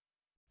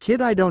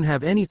 Kid, I don't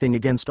have anything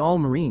against all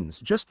Marines,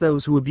 just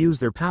those who abuse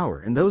their power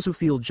and those who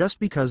feel just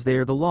because they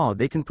are the law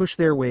they can push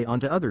their way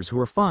onto others who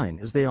are fine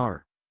as they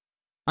are.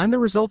 I'm the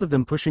result of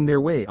them pushing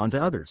their way onto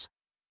others,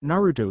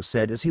 Naruto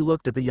said as he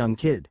looked at the young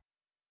kid.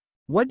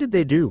 What did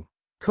they do?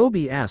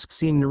 Kobe asked,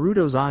 seeing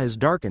Naruto's eyes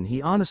darken.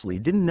 He honestly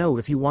didn't know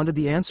if he wanted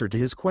the answer to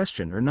his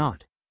question or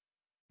not.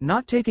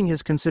 Not taking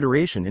his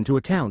consideration into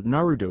account,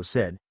 Naruto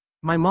said,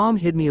 My mom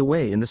hid me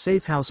away in the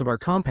safe house of our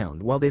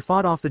compound while they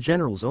fought off the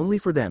generals only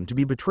for them to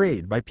be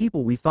betrayed by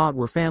people we thought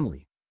were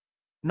family.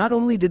 Not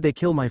only did they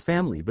kill my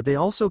family but they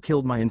also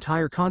killed my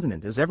entire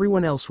continent as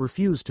everyone else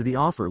refused to the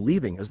offer,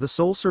 leaving as the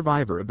sole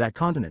survivor of that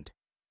continent.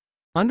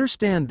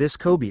 Understand this,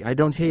 Kobe, I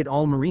don't hate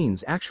all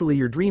Marines. Actually,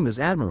 your dream is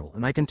admiral,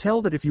 and I can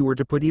tell that if you were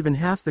to put even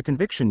half the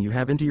conviction you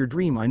have into your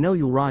dream, I know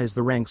you'll rise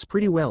the ranks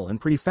pretty well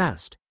and pretty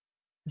fast.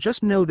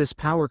 Just know this: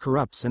 power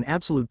corrupts, and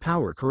absolute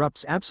power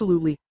corrupts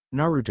absolutely,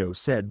 Naruto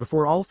said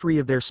before all three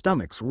of their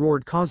stomachs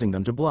roared, causing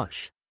them to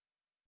blush.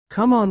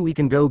 Come on, we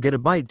can go get a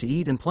bite to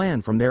eat and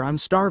plan from there. I'm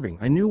starving.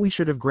 I knew we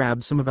should have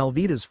grabbed some of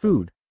Alvida's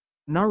food,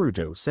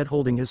 Naruto said,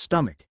 holding his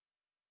stomach.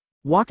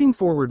 Walking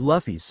forward,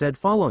 Luffy said,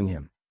 following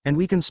him, and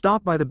we can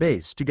stop by the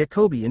base to get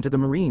Kobe into the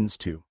Marines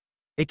too.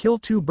 A kill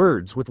two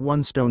birds with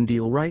one stone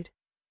deal, right?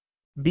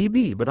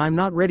 BB, but I'm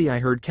not ready. I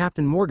heard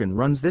Captain Morgan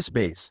runs this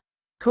base,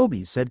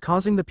 Kobe said,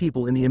 causing the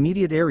people in the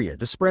immediate area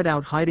to spread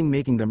out, hiding,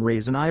 making them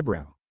raise an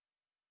eyebrow.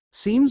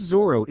 Seems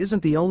Zoro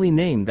isn't the only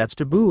name that's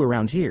taboo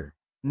around here,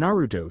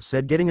 Naruto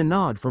said, getting a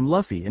nod from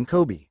Luffy and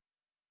Kobe.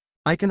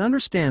 I can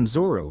understand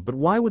Zoro, but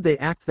why would they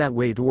act that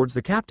way towards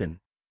the captain?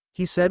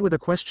 He said with a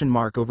question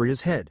mark over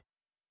his head.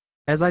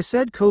 As I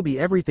said, Kobe,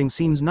 everything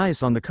seems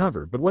nice on the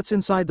cover, but what's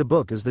inside the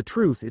book is the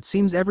truth. It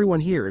seems everyone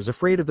here is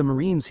afraid of the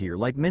Marines here,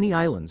 like many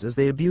islands, as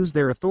they abuse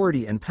their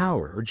authority and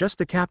power, or just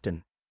the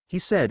captain, he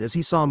said as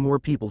he saw more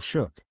people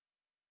shook.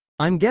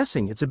 I'm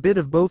guessing it's a bit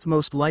of both.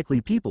 Most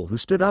likely people who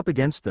stood up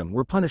against them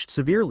were punished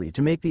severely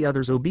to make the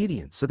others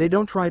obedient so they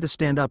don't try to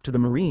stand up to the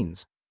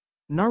Marines.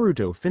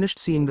 Naruto finished,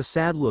 seeing the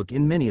sad look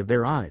in many of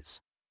their eyes.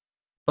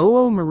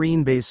 Oh,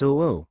 Marine Base,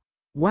 oh.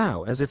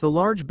 Wow, as if the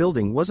large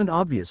building wasn't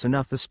obvious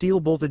enough, the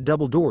steel-bolted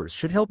double doors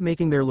should help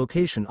making their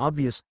location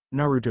obvious,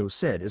 Naruto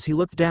said as he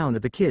looked down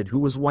at the kid who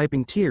was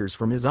wiping tears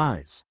from his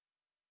eyes.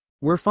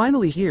 We're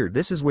finally here.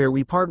 This is where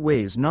we part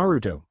ways,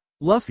 Naruto.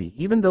 Luffy,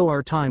 even though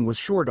our time was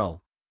short,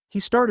 he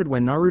started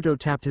when Naruto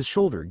tapped his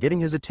shoulder, getting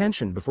his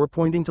attention before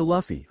pointing to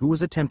Luffy, who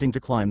was attempting to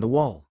climb the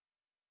wall.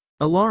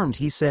 Alarmed,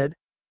 he said,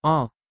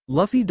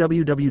 Luffy,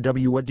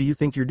 www, what do you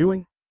think you're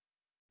doing?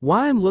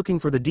 Why, I'm looking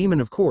for the demon.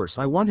 Of course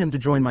I want him to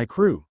join my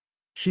crew,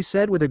 she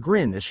said with a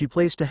grin as she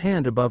placed a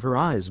hand above her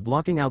eyes,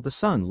 blocking out the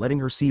sun, letting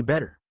her see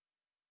better.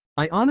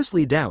 I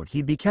honestly doubt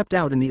he'd be kept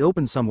out in the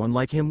open. Someone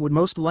like him would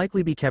most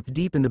likely be kept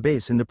deep in the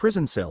base in the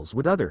prison cells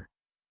with other.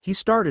 He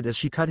started as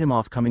she cut him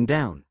off, coming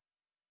down.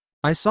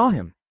 I saw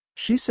him,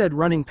 she said,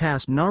 running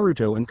past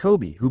Naruto and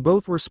Kobe, who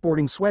both were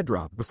sporting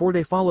sweatdrop, before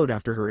they followed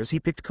after her as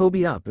he picked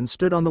Kobe up and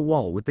stood on the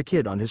wall with the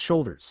kid on his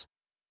shoulders.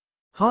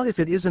 If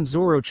it isn't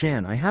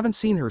Zoro-chan, I haven't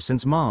seen her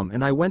since Mom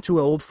and I went to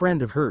an old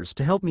friend of hers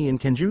to help me in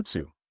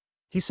Kenjutsu,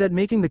 he said,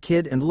 making the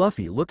kid and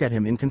Luffy look at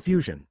him in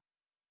confusion.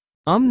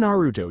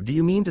 Naruto, do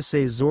you mean to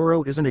say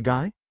Zoro isn't a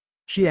guy?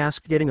 She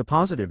asked, getting a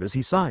positive as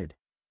he sighed.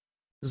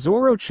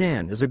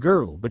 Zoro-chan is a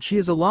girl, but she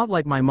is a lot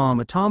like my mom,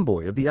 a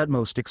tomboy of the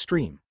utmost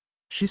extreme.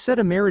 She said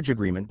a marriage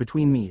agreement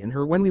between me and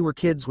her when we were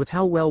kids with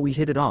how well we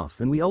hit it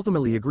off, and we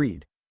ultimately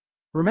agreed.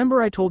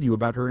 Remember I told you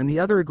about her and the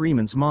other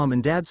agreements Mom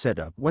and Dad set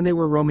up when they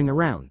were roaming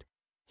around,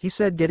 he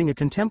said, getting a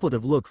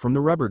contemplative look from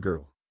the rubber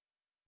girl.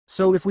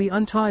 So if we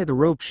untie the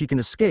rope she can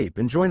escape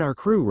and join our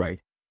crew,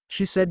 right?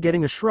 She said,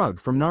 getting a shrug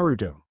from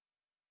Naruto.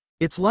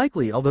 It's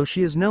likely, although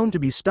she is known to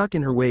be stuck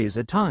in her ways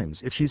at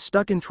times. If she's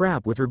stuck in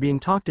trap with her being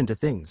talked into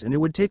things, and it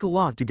would take a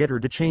lot to get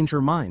her to change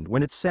her mind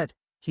when it's set,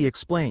 he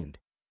explained.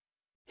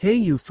 Hey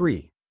you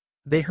three.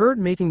 They heard,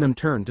 making them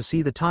turn to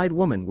see the tied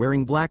woman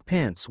wearing black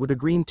pants with a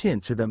green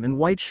tint to them and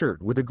white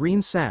shirt with a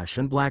green sash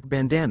and black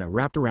bandana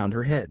wrapped around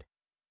her head.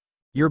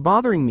 You're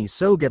bothering me,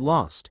 so get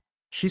lost,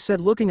 she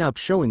said, looking up,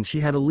 showing she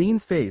had a lean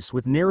face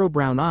with narrow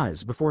brown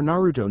eyes, before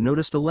Naruto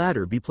noticed a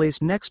ladder be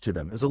placed next to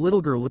them as a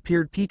little girl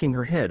appeared, peeking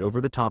her head over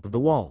the top of the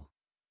wall.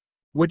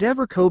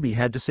 Whatever Kobe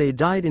had to say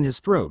died in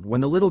his throat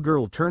when the little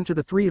girl turned to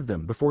the three of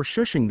them before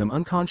shushing them,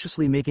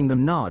 unconsciously making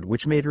them nod,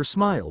 which made her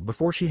smile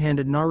before she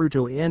handed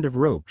Naruto a end of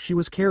rope she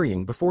was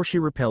carrying before she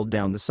rappelled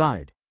down the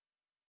side.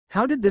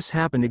 How did this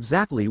happen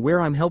exactly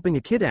where I'm helping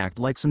a kid act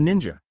like some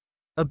ninja?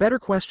 A better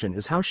question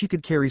is how she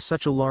could carry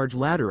such a large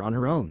ladder on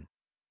her own.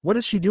 What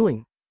is she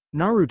doing?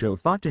 Naruto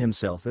thought to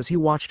himself as he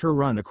watched her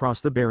run across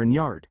the barren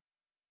yard.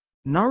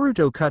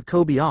 Naruto cut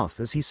Kobe off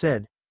as he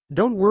said,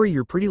 Don't worry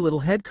your pretty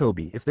little head,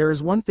 Kobe. If there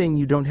is one thing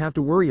you don't have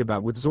to worry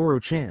about with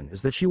Zoro-chan,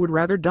 is that she would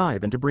rather die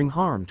than to bring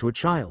harm to a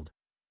child.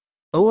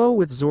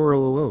 With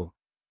Zoro,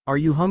 Are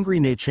you hungry,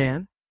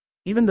 Ne-chan?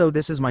 Even though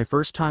this is my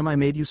first time, I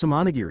made you some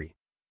onigiri,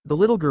 the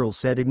little girl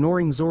said,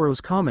 ignoring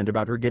Zoro's comment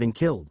about her getting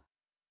killed.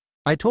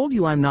 I told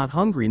you I'm not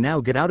hungry.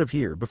 Now get out of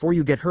here before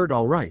you get hurt,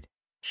 alright?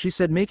 She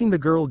said, making the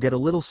girl get a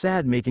little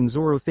sad, making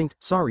Zoro think,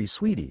 sorry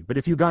sweetie, but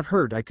if you got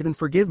hurt I couldn't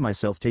forgive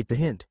myself, take the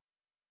hint.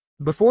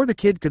 Before the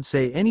kid could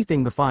say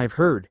anything, the five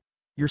heard,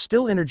 You're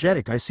still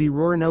energetic, I see,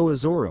 Roronoa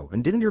Zoro,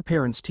 and didn't your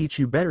parents teach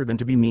you better than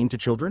to be mean to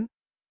children?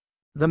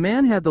 The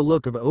man had the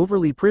look of an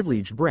overly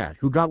privileged brat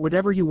who got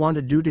whatever he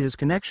wanted due to his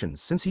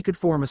connections, since he could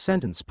form a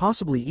sentence,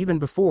 possibly even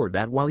before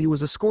that, while he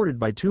was escorted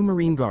by two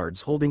marine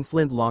guards holding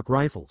flintlock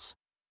rifles.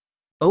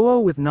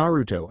 With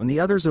Naruto and the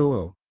others.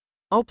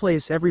 I'll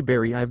place every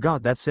berry I've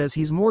got that says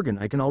he's Morgan.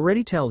 I can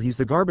already tell he's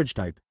the garbage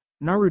type,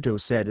 Naruto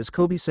said as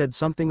Kobe said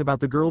something about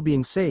the girl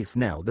being safe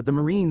now that the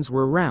Marines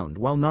were around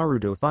while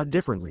Naruto thought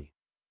differently.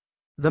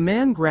 The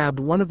man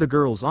grabbed one of the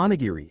girl's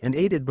onigiri and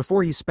ate it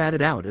before he spat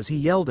it out as he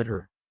yelled at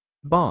her.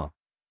 Bah!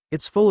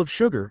 It's full of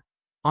sugar.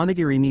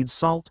 Onigiri needs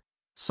salt.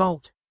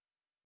 Salt.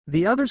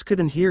 The others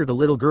couldn't hear the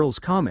little girl's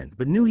comment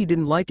but knew he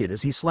didn't like it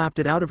as he slapped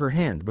it out of her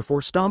hand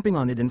before stomping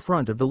on it in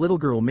front of the little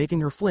girl,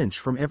 making her flinch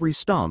from every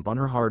stomp on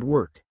her hard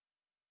work.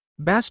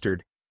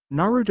 Bastard!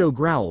 Naruto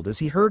growled as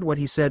he heard what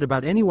he said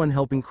about anyone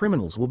helping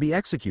criminals will be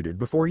executed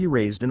before he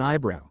raised an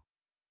eyebrow.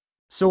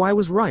 So I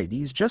was right,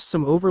 he's just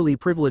some overly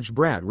privileged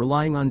brat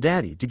relying on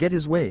daddy to get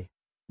his way,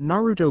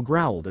 Naruto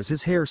growled as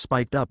his hair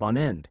spiked up on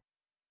end.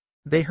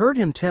 They heard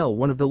him tell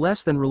one of the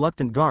less than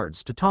reluctant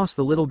guards to toss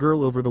the little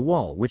girl over the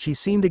wall, which he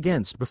seemed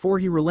against before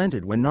he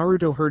relented when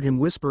Naruto heard him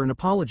whisper an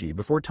apology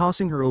before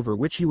tossing her over,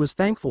 which he was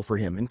thankful for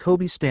him and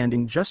Kobe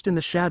standing just in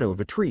the shadow of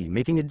a tree,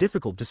 making it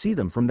difficult to see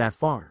them from that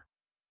far.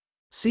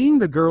 Seeing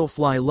the girl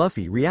fly,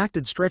 Luffy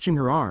reacted, stretching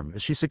her arm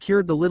as she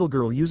secured the little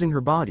girl using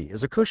her body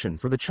as a cushion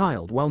for the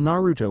child while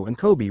Naruto and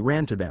Kobe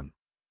ran to them.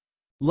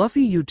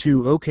 Luffy, you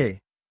two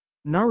okay?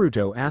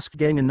 Naruto asked,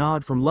 getting a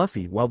nod from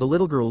Luffy while the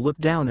little girl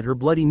looked down at her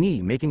bloody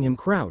knee, making him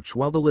crouch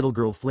while the little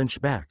girl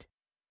flinched back.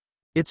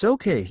 It's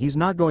okay, he's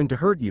not going to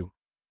hurt you,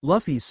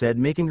 Luffy said,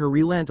 making her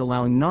relent,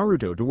 allowing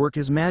Naruto to work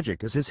his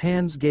magic as his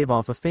hands gave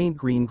off a faint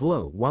green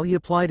glow while he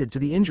applied it to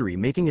the injury,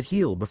 making it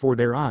heal before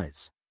their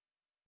eyes.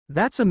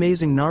 That's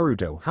amazing,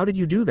 Naruto, how did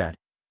you do that?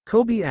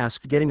 Kobe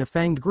asked, getting a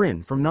fanged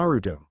grin from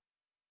Naruto.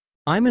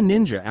 I'm a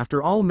ninja after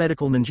all,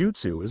 medical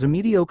ninjutsu is a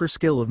mediocre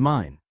skill of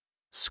mine.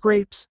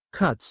 Scrapes,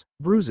 cuts,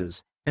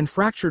 bruises, and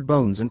fractured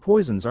bones and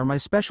poisons are my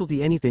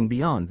specialty. Anything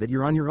beyond that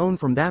you're on your own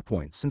from that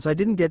point, since I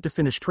didn't get to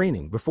finish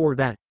training before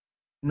that,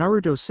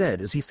 Naruto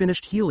said as he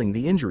finished healing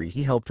the injury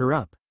he helped her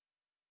up.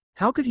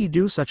 How could he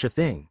do such a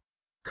thing?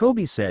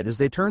 Kobe said as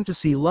they turned to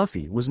see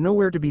Luffy was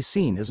nowhere to be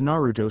seen as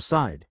Naruto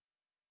sighed.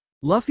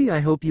 Luffy, I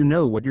hope you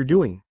know what you're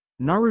doing,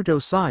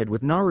 Naruto sighed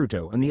with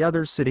Naruto and the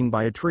others sitting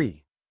by a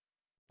tree.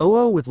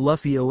 Oh, with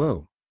Luffy,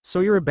 oh,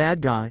 so you're a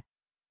bad guy?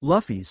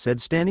 Luffy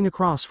said, standing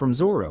across from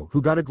Zoro,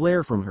 who got a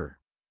glare from her.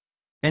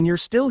 And you're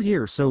still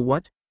here, so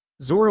what?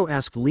 Zoro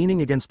asked,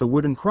 leaning against the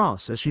wooden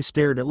cross as she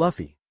stared at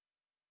Luffy.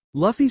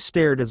 Luffy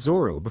stared at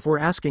Zoro before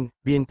asking,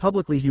 being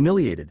publicly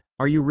humiliated,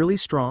 are you really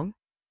strong?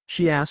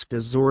 She asked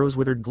as Zoro's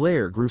withered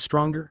glare grew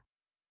stronger.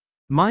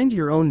 Mind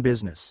your own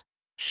business,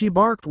 she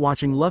barked,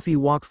 watching Luffy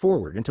walk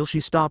forward until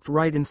she stopped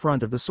right in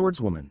front of the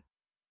swordswoman.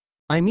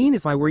 I mean,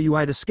 if I were you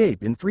I'd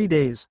escape in 3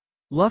 days,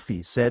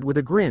 Luffy said with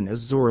a grin as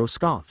Zoro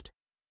scoffed.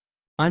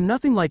 I'm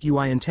nothing like you,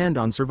 I intend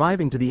on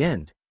surviving to the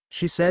end,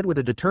 she said with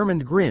a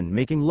determined grin,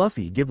 making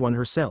Luffy give one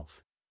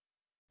herself.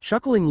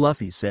 Chuckling,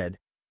 Luffy said,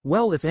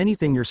 well, if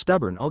anything you're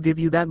stubborn, I'll give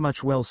you that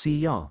much, well, see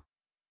ya.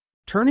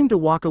 Turning to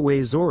walk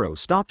away, Zoro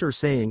stopped her,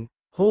 saying,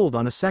 hold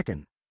on a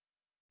second.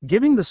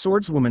 Giving the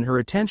swordswoman her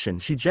attention,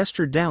 she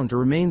gestured down to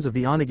remains of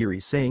the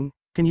onigiri, saying,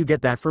 can you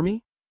get that for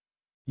me?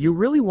 You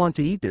really want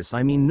to eat this?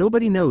 I mean,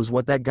 nobody knows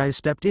what that guy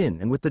stepped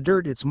in, and with the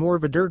dirt it's more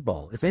of a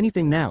dirtball if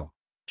anything now,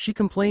 she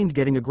complained,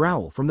 getting a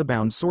growl from the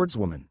bound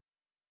swordswoman.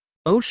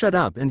 Oh, shut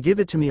up and give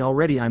it to me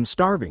already, I'm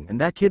starving, and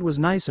that kid was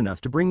nice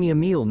enough to bring me a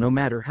meal no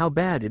matter how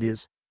bad it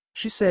is,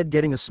 she said,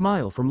 getting a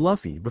smile from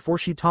Luffy before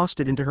she tossed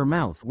it into her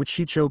mouth, which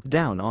she choked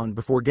down on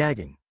before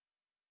gagging.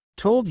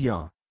 Told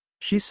ya,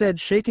 she said,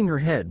 shaking her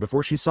head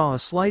before she saw a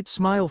slight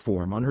smile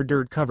form on her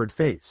dirt-covered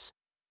face.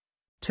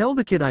 Tell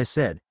the kid I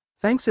said,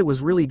 thanks, it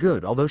was really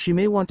good, although she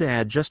may want to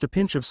add just a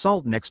pinch of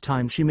salt next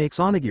time she makes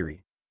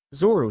onigiri,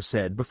 Zoro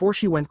said before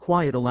she went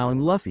quiet,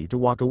 allowing Luffy to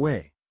walk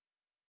away.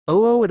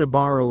 Oh, at a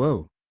bar,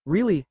 oh,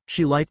 really,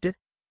 she liked it?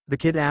 The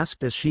kid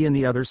asked as she and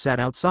the others sat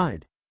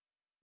outside.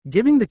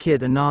 Giving the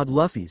kid a nod,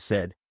 Luffy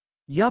said,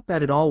 yup,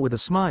 at it all with a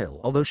smile,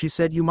 although she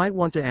said you might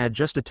want to add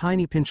just a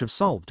tiny pinch of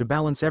salt to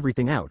balance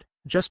everything out,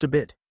 just a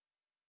bit.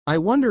 I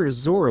wonder, is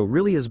Zoro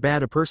really as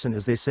bad a person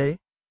as they say?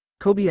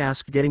 Kobe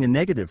asked, getting a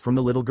negative from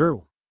the little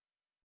girl.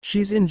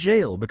 She's in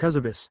jail because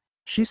of this,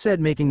 she said,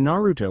 making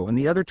Naruto and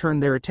the other turn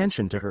their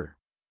attention to her.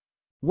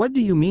 What do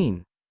you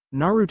mean?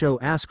 Naruto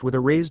asked with a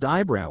raised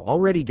eyebrow,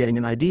 already getting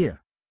an idea.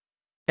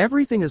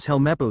 Everything is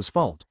Helmeppo's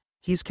fault,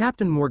 he's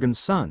Captain Morgan's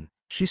son,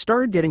 she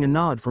started, getting a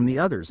nod from the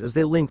others as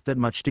they linked that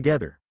much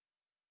together.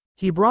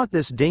 He brought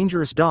this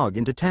dangerous dog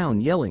into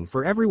town, yelling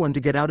for everyone to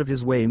get out of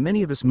his way.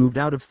 Many of us moved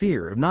out of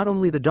fear of not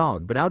only the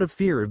dog but out of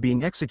fear of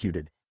being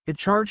executed. It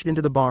charged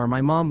into the bar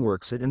my mom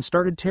works at and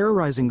started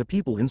terrorizing the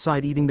people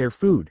inside, eating their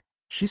food,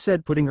 she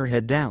said, putting her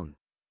head down.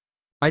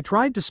 I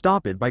tried to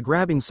stop it by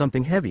grabbing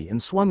something heavy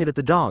and swung it at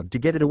the dog to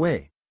get it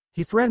away.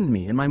 He threatened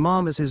me and my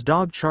mom as his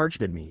dog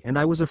charged at me, and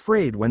I was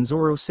afraid when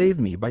Zoro saved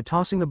me by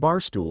tossing a bar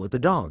stool at the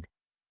dog,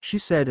 she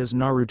said as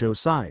Naruto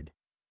sighed.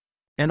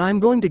 And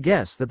I'm going to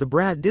guess that the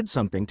brat did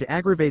something to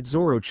aggravate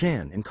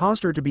Zoro-chan and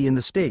caused her to be in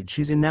the state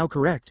she's in now,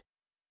 correct?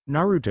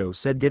 Naruto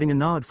said, getting a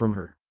nod from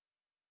her.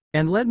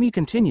 And let me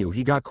continue,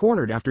 he got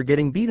cornered after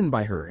getting beaten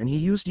by her, and he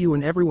used you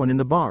and everyone in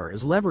the bar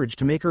as leverage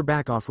to make her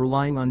back off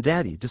relying on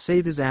daddy to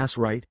save his ass,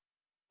 right?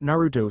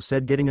 Naruto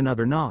said, getting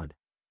another nod.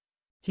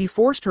 He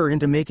forced her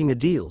into making a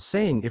deal,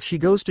 saying if she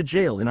goes to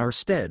jail in our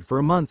stead for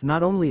a month,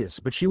 not only is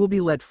but she will be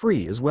let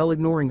free as well,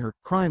 ignoring her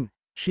crime,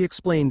 she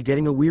explained,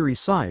 getting a weary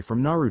sigh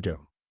from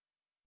Naruto.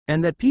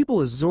 And that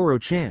people is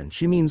Zoro-chan,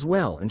 she means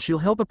well, and she'll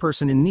help a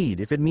person in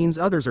need if it means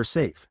others are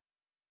safe.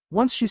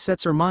 Once she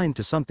sets her mind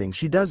to something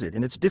she does it,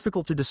 and it's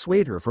difficult to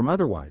dissuade her from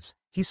otherwise,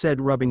 he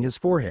said, rubbing his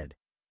forehead.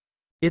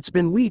 It's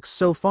been weeks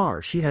so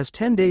far, she has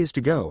 10 days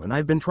to go, and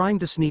I've been trying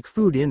to sneak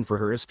food in for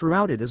her as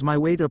throughout it as my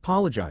way to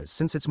apologize,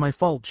 since it's my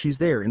fault she's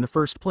there in the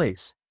first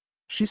place,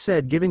 she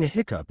said, giving a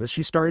hiccup as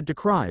she started to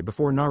cry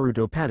before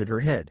Naruto patted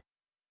her head.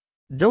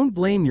 Don't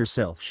blame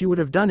yourself, she would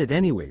have done it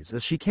anyways,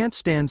 as she can't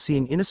stand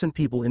seeing innocent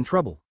people in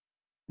trouble,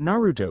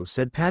 Naruto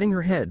said, patting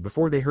her head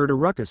before they heard a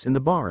ruckus in the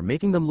bar,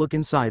 making them look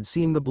inside,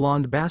 seeing the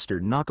blonde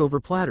bastard knock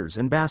over platters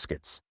and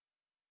baskets.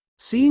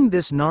 Seeing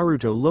this,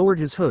 Naruto lowered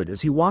his hood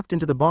as he walked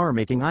into the bar,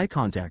 making eye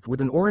contact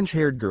with an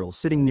orange-haired girl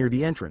sitting near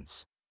the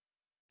entrance.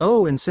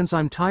 Oh, and since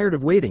I'm tired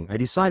of waiting, I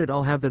decided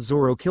I'll have that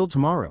Zoro killed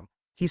tomorrow,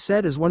 he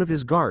said as one of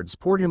his guards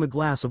poured him a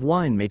glass of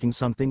wine, making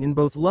something in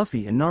both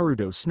Luffy and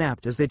Naruto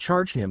snapped as they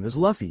charged him, as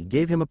Luffy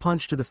gave him a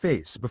punch to the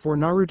face before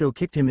Naruto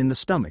kicked him in the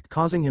stomach,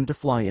 causing him to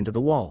fly into the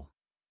wall.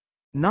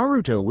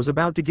 Naruto was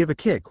about to give a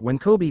kick when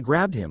Kobe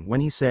grabbed him when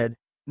he said,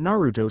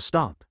 Naruto,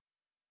 stop.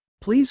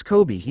 Please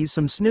Kobe, he's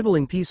some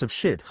sniveling piece of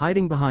shit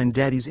hiding behind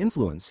daddy's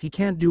influence, he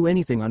can't do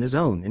anything on his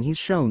own and he's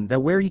shown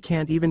that where he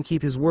can't even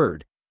keep his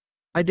word.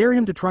 I dare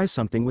him to try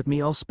something with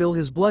me, I'll spill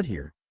his blood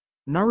here,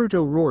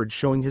 Naruto roared,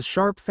 showing his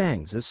sharp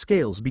fangs as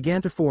scales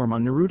began to form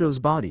on Naruto's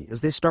body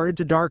as they started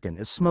to darken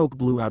as smoke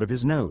blew out of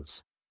his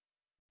nose.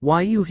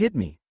 Why you hit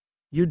me?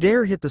 You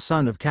dare hit the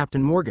son of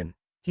Captain Morgan,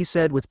 he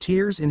said with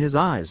tears in his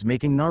eyes,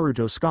 making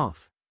Naruto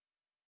scoff.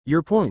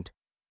 Your point?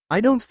 I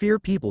don't fear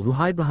people who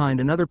hide behind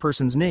another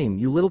person's name,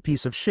 you little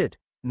piece of shit,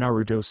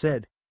 Naruto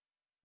said.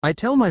 I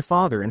tell my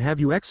father and have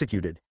you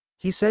executed,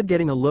 he said,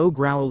 getting a low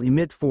growl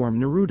emit from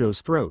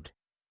Naruto's throat.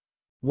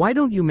 Why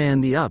don't you man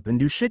the up and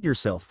do shit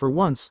yourself for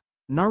once,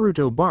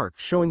 Naruto barked,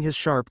 showing his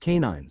sharp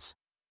canines.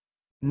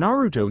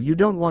 Naruto, you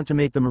don't want to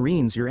make the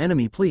Marines your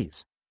enemy,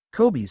 please,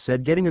 Kobe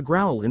said, getting a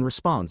growl in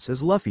response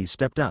as Luffy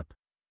stepped up.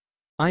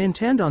 I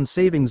intend on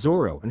saving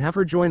Zoro and have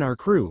her join our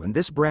crew, and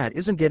this brat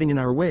isn't getting in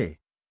our way,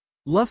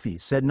 Luffy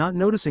said, not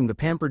noticing the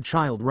pampered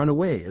child run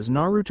away as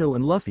Naruto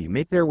and Luffy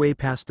make their way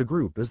past the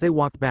group as they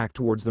walked back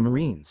towards the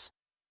Marines.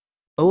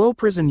 Oh,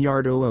 prison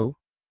yard, oh,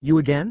 you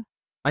again?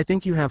 I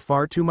think you have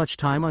far too much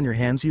time on your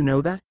hands, you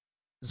know that?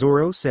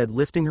 Zoro said,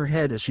 lifting her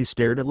head as she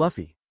stared at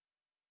Luffy.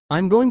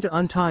 I'm going to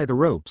untie the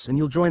ropes and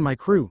you'll join my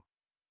crew,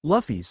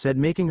 Luffy said,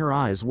 making her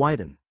eyes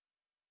widen.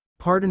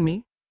 Pardon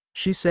me?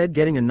 She said,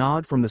 getting a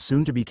nod from the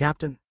soon-to-be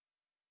captain.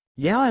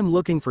 Yeah, I'm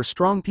looking for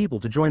strong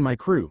people to join my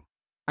crew.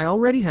 I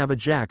already have a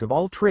jack of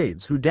all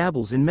trades who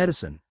dabbles in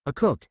medicine, a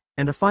cook,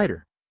 and a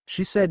fighter,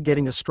 she said,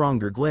 getting a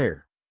stronger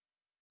glare.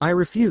 I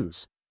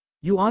refuse.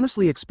 You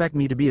honestly expect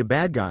me to be a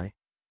bad guy?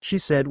 She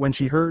said when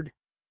she heard.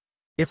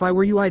 If I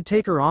were you, I'd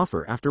take her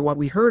offer after what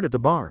we heard at the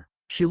bar.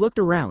 She looked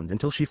around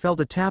until she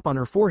felt a tap on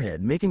her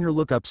forehead, making her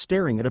look up,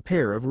 staring at a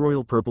pair of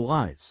royal purple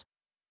eyes.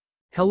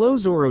 Hello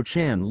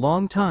Zoro-chan,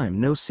 long time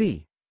no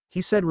see,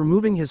 he said,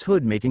 removing his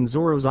hood, making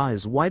Zoro's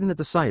eyes widen at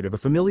the sight of a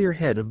familiar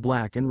head of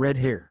black and red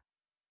hair.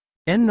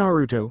 And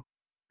Naruto?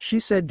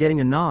 She said, getting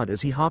a nod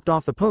as he hopped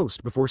off the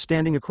post before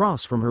standing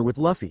across from her with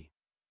Luffy.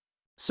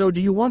 So do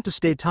you want to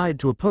stay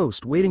tied to a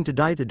post waiting to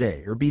die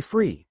today or be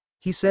free?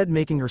 He said,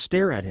 making her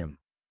stare at him.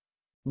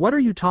 What are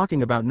you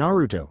talking about,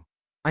 Naruto?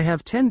 I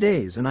have 10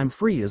 days and I'm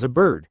free as a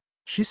bird,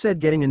 she said,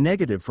 getting a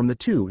negative from the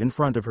two in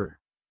front of her.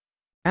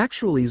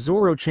 Actually,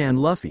 Zoro-chan,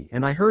 Luffy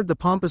and I heard the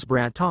pompous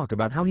brat talk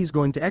about how he's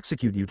going to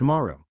execute you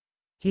tomorrow.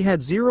 He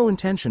had zero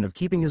intention of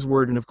keeping his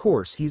word, and of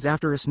course he's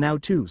after us now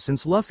too,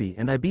 since Luffy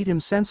and I beat him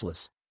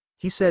senseless,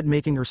 he said,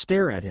 making her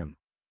stare at him.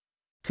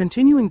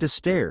 Continuing to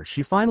stare,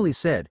 she finally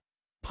said,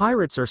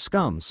 Pirates are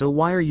scum, so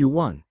why are you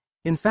one?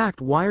 In fact,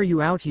 why are you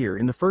out here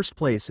in the first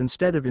place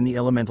instead of in the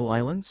Elemental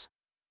Islands?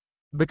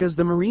 Because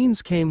the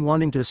Marines came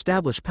wanting to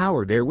establish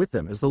power there with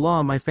them, as the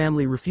law my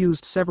family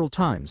refused several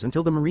times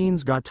until the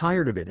Marines got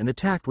tired of it and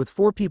attacked with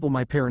 4 people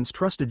my parents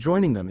trusted,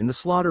 joining them in the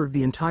slaughter of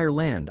the entire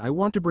land. I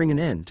want to bring an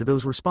end to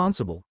those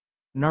responsible,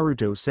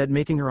 Naruto said,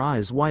 making her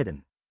eyes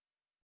widen.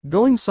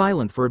 Going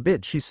silent for a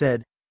bit, she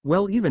said,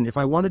 well, even if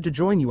I wanted to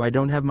join you, I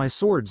don't have my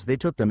swords, they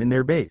took them in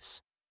their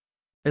base.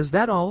 Is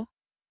that all?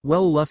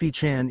 Well,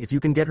 Luffy-chan, if you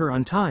can get her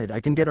untied,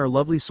 I can get our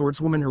lovely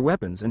swordswoman her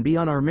weapons and be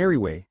on our merry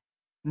way,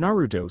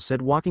 Naruto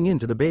said, walking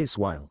into the base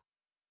while.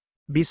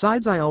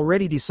 Besides, I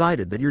already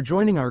decided that you're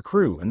joining our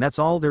crew and that's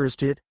all there is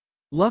to it,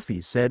 Luffy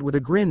said with a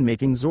grin,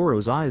 making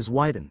Zoro's eyes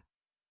widen.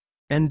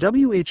 And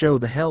who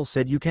the hell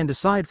said you can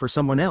decide for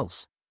someone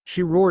else?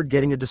 She roared,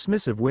 getting a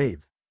dismissive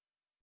wave.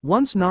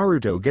 Once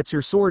Naruto gets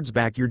your swords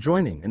back, you're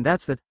joining, and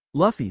that's that,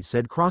 Luffy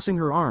said, crossing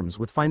her arms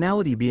with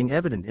finality being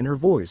evident in her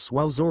voice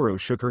while Zoro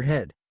shook her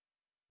head.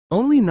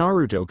 Only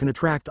Naruto can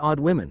attract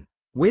odd women.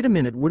 Wait a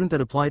minute, wouldn't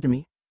that apply to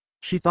me?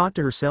 She thought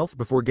to herself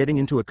before getting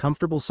into a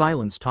comfortable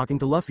silence talking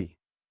to Luffy.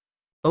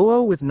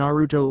 Oh, with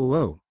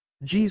Naruto,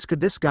 Geez, could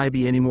this guy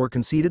be any more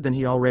conceited than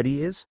he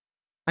already is?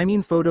 I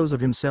mean, photos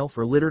of himself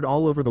are littered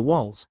all over the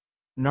walls,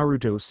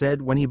 Naruto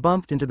said when he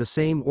bumped into the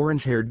same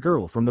orange-haired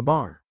girl from the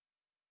bar.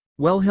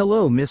 Well,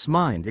 hello, Miss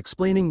Mind,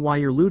 explaining why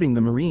you're looting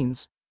the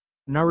Marines?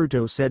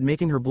 Naruto said,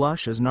 making her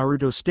blush as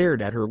Naruto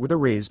stared at her with a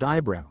raised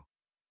eyebrow.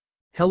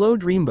 Hello,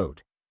 Dreamboat.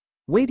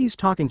 Wait, he's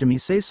talking to me,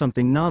 say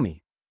something,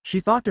 Nami, she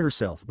thought to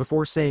herself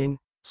before saying,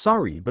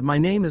 sorry, but my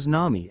name is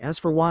Nami, as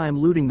for why I'm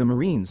looting the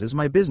Marines is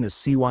my business,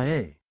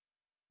 CYA.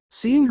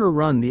 Seeing her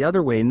run the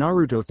other way,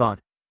 Naruto thought,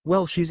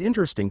 well, she's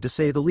interesting to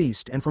say the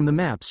least, and from the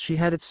maps she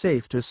had, it's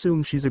safe to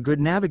assume she's a good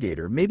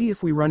navigator. Maybe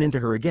if we run into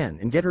her again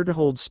and get her to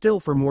hold still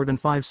for more than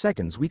 5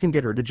 seconds, we can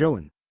get her to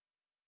join.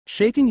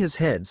 Shaking his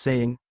head,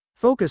 saying,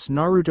 focus,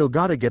 Naruto,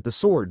 gotta get the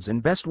swords,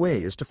 and best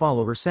way is to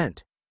follow her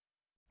scent.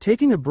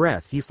 Taking a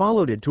breath, he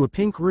followed it to a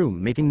pink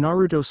room, making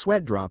Naruto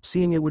sweat drop,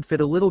 seeing it would fit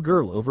a little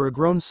girl over a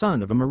grown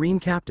son of a marine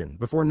captain.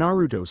 Before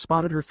Naruto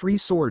spotted her 3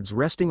 swords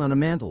resting on a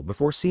mantle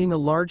before seeing a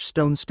large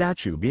stone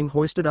statue being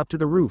hoisted up to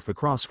the roof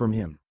across from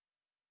him.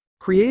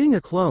 Creating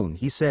a clone,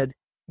 he said,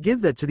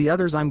 give that to the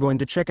others, I'm going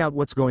to check out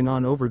what's going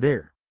on over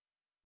there.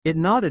 It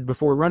nodded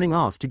before running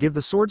off to give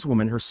the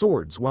swordswoman her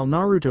swords while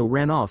Naruto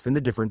ran off in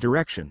the different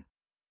direction.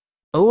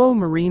 Oh,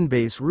 Marine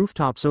Base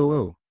rooftops,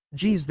 oh.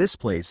 Geez, this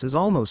place is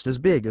almost as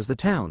big as the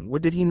town.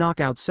 What, did he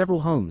knock out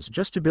several homes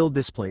just to build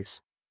this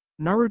place?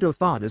 Naruto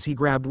thought as he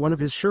grabbed one of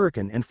his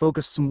shuriken and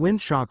focused some wind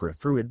chakra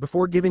through it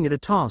before giving it a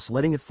toss,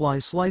 letting it fly,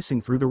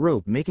 slicing through the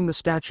rope, making the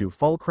statue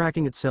fall,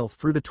 cracking itself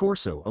through the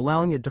torso,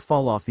 allowing it to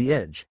fall off the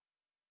edge.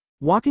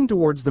 Walking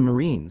towards the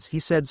Marines, he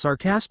said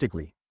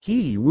sarcastically,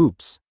 hee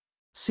whoops.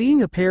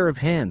 Seeing a pair of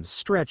hands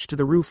stretched to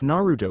the roof,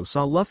 Naruto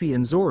saw Luffy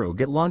and Zoro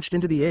get launched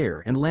into the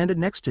air and landed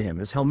next to him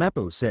as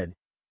Helmeppo said,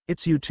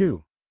 it's you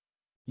too.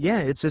 Yeah,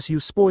 it's us,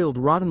 you spoiled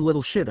rotten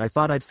little shit. I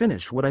thought I'd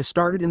finish what I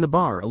started in the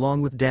bar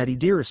along with Daddy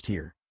Dearest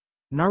here,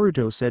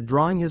 Naruto said,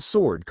 drawing his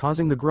sword,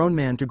 causing the grown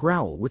man to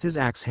growl with his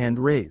axe hand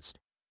raised.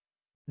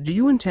 Do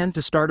you intend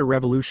to start a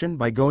revolution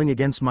by going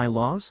against my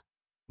laws?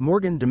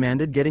 Morgan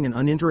demanded, getting an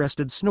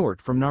uninterested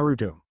snort from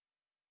Naruto.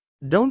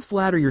 Don't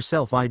flatter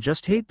yourself, I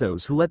just hate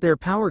those who let their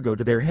power go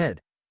to their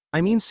head.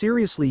 I mean,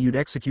 seriously, you'd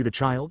execute a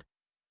child?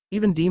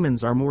 Even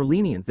demons are more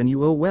lenient than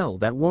you. Oh well,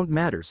 that won't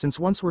matter, since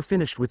once we're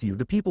finished with you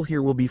the people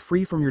here will be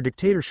free from your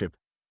dictatorship,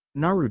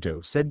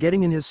 Naruto said,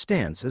 getting in his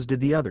stance, as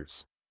did the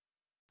others.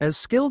 As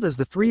skilled as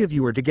the 3 of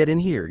you are to get in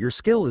here, your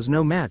skill is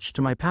no match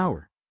to my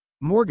power,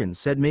 Morgan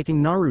said,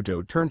 making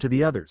Naruto turn to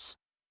the others.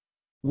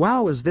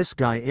 Wow, is this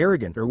guy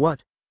arrogant or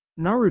what?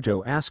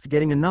 Naruto asked,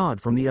 getting a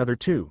nod from the other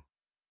 2.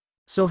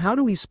 So how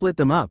do we split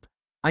them up?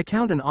 I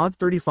count an odd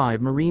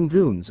 35 marine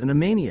goons and a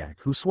maniac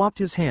who swapped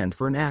his hand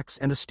for an axe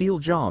and a steel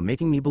jaw,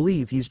 making me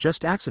believe he's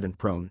just accident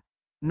prone,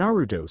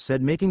 Naruto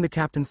said, making the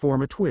captain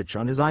form a twitch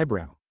on his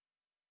eyebrow.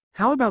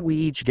 How about we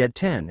each get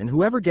 10 and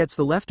whoever gets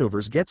the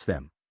leftovers gets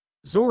them?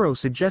 Zoro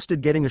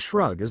suggested, getting a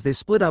shrug as they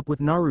split up, with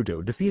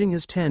Naruto defeating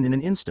his 10 in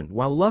an instant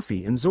while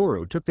Luffy and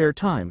Zoro took their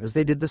time as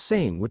they did the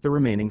same with the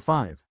remaining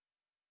 5.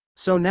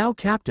 So now,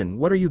 Captain,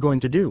 what are you going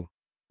to do?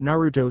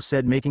 Naruto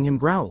said, making him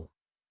growl.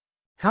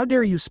 How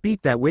dare you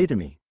speak that way to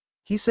me?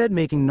 He said,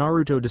 making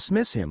Naruto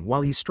dismiss him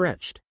while he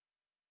stretched.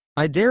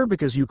 I dare,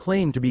 because you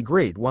claim to be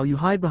great while you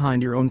hide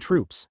behind your own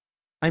troops.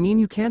 I mean,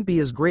 you can't be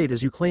as great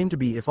as you claim to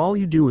be if all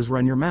you do is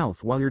run your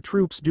mouth while your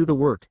troops do the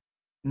work,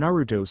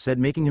 Naruto said,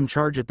 making him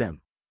charge at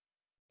them.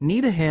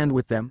 Need a hand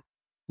with them?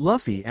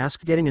 Luffy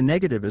asked, getting a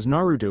negative as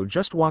Naruto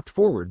just walked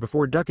forward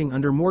before ducking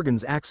under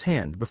Morgan's axe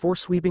hand before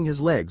sweeping his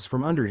legs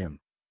from under him.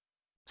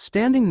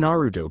 Standing,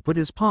 Naruto put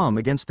his palm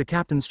against the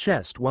captain's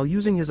chest while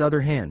using his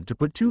other hand to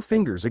put 2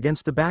 fingers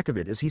against the back of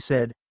it as he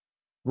said,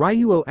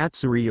 Ryuo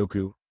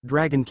Atsuryoku,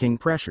 Dragon King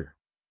pressure.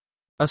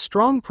 A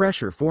strong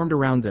pressure formed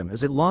around them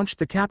as it launched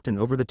the captain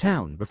over the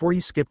town before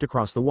he skipped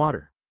across the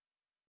water.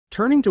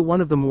 Turning to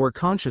one of the more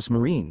conscious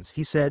Marines,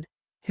 he said,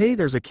 hey,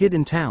 there's a kid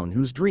in town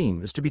whose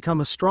dream is to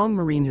become a strong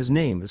Marine. His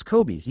name is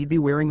Kobe. He'd be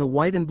wearing a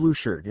white and blue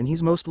shirt and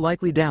he's most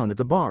likely down at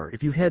the bar.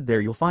 If you head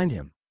there you'll find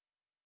him.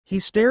 He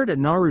stared at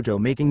Naruto,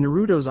 making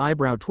Naruto's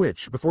eyebrow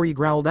twitch before he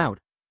growled out,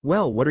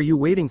 well, what are you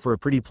waiting for,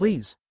 pretty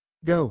please?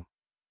 Go.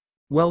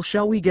 Well,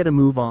 shall we get a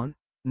move on?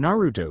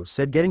 Naruto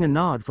said, getting a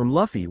nod from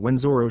Luffy when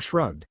Zoro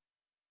shrugged.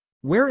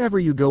 Wherever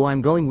you go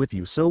I'm going with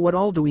you. So what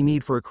all do we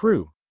need for a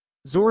crew?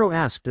 Zoro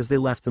asked as they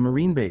left the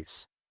marine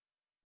base.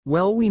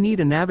 Well, we need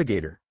a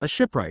navigator, a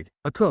shipwright,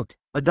 a cook,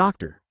 a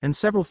doctor, and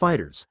several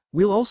fighters.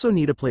 We'll also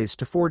need a place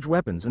to forge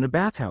weapons and a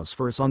bathhouse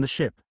for us on the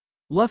ship.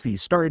 Luffy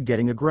started,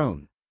 getting a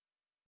groan.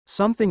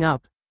 Something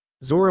up?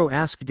 Zoro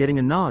asked, getting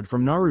a nod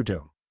from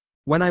Naruto.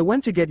 When I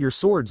went to get your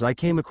swords I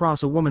came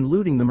across a woman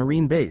looting the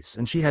marine base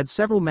and she had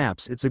several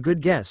maps. It's a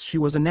good guess she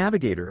was a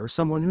navigator or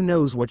someone who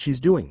knows what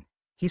she's doing,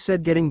 he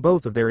said, getting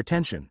both of their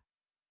attention.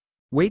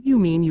 Wait, you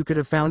mean you could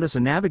have found us a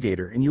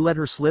navigator and you let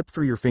her slip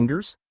through your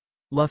fingers?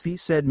 Luffy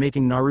said,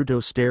 making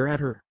Naruto stare at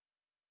her.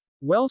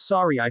 Well,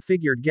 sorry, I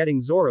figured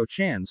getting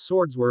Zoro-chan's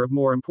swords were of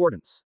more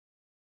importance.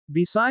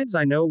 Besides,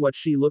 I know what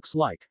she looks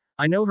like.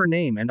 I know her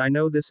name and I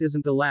know this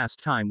isn't the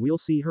last time we'll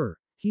see her,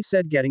 he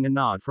said, getting a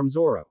nod from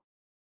Zoro.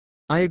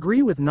 I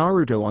agree with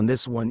Naruto on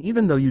this one,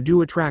 even though you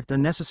do attract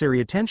unnecessary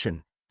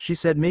attention, she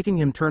said, making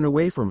him turn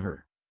away from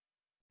her.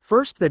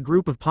 First, that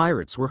group of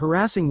pirates were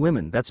harassing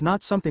women. That's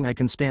not something I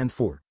can stand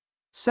for.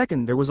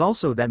 Second, there was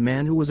also that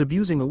man who was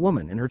abusing a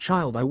woman and her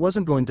child. I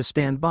wasn't going to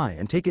stand by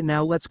and take it.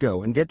 Now let's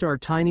go and get to our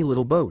tiny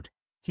little boat,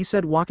 he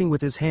said, walking with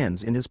his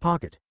hands in his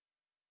pocket.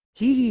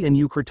 Hee, and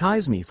you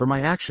criticize me for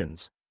my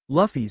actions,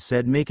 Luffy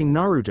said, making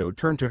Naruto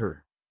turn to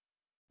her.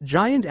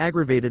 Giant,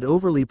 aggravated,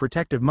 overly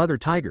protective mother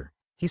tiger,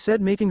 he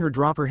said, making her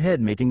drop her head,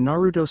 making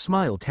Naruto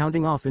smile,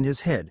 counting off in his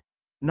head.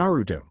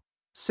 Naruto.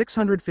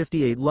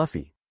 658.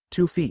 Luffy.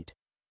 2 feet.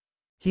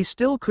 He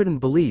still couldn't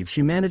believe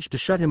she managed to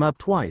shut him up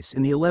twice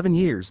in the 11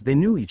 years they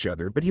knew each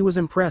other, but he was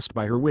impressed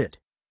by her wit.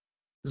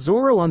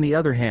 Zoro, on the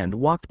other hand,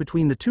 walked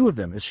between the two of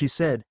them as she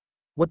said,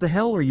 "What the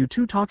hell are you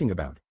two talking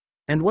about?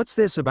 And what's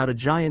this about a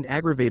giant,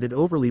 aggravated,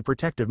 overly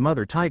protective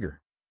mother tiger?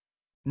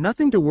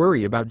 Nothing to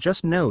worry about,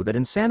 just know that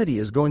insanity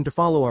is going to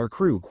follow our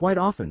crew quite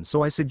often,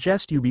 so I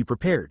suggest you be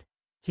prepared,"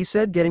 he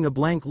said, getting a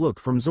blank look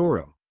from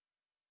Zoro.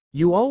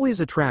 "You always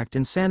attract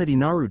insanity,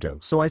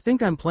 Naruto, so I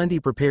think I'm plenty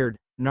prepared,"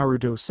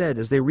 Naruto said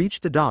as they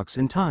reached the docks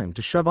in time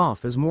to shove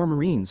off as more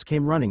marines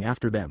came running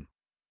after them.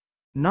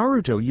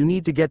 "Naruto, you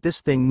need to get this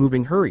thing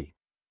moving, hurry,"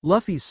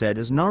 Luffy said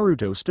as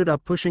Naruto stood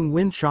up, pushing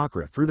wind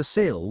chakra through the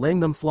sail,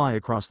 letting them fly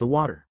across the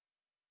water.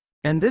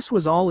 "And this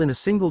was all in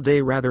a single day,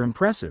 rather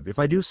impressive if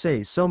I do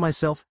say so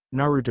myself,"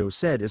 Naruto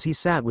said as he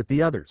sat with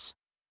the others.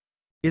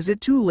 "Is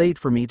it too late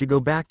for me to go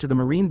back to the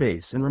marine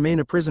base and remain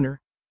a prisoner?"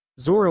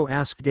 Zoro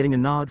asked, getting a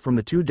nod from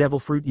the two devil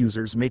fruit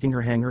users, making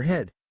her hang her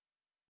head.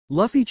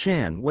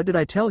 "Luffy-chan, what did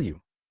I tell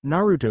you?"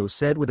 Naruto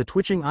said with a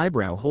twitching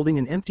eyebrow, holding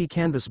an empty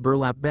canvas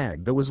burlap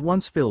bag that was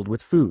once filled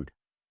with food.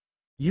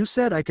 "You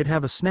said I could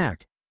have a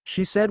snack,"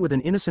 she said with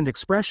an innocent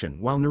expression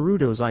while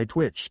Naruto's eye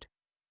twitched.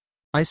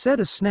 "I said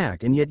a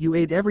snack and yet you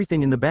ate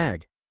everything in the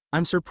bag.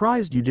 I'm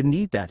surprised you didn't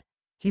eat that,"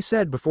 he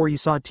said before he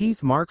saw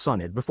teeth marks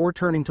on it, before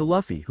turning to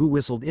Luffy, who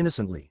whistled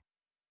innocently.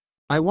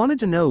 "I wanted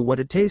to know what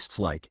it tastes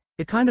like.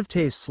 It kind of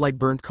tastes like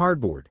burnt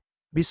cardboard.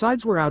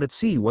 Besides, we're out at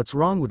sea. What's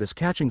wrong with us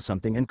catching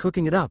something and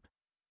cooking it up?"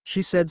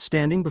 she said,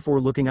 standing before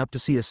looking up to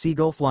see a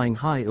seagull flying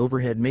high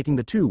overhead, making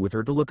the two with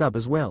her to look up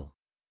as well.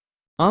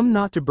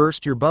 Not to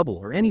burst your bubble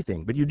or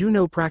anything, but you do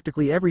know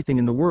practically everything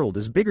in the world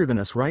is bigger than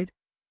us, right?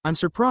 I'm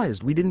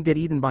surprised we didn't get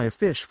eaten by a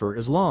fish for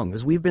as long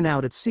as we've been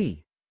out at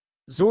sea,"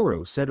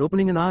 Zoro said,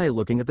 opening an eye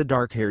looking at the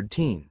dark-haired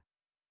teen.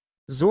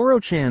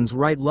 "Zoro-chan's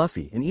right,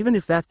 Luffy, and even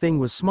if that thing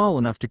was small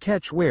enough to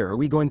catch, where are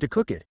we going to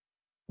cook it?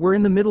 We're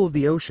in the middle of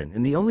the ocean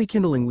and the only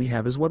kindling we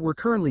have is what we're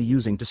currently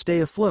using to stay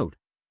afloat,"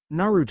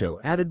 Naruto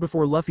added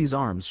before Luffy's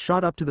arms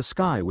shot up to the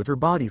sky, with her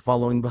body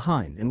following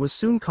behind, and was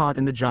soon caught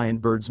in the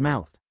giant bird's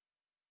mouth.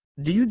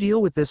 "Do you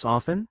deal with this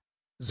often?"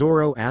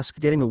 Zoro asked,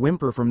 getting a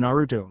whimper from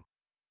Naruto.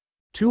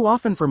 "Too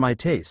often for my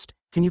taste.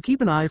 Can you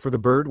keep an eye for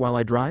the bird while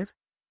I drive?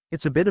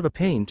 It's a bit of a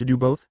pain to do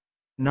both,"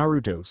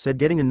 Naruto said,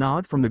 getting a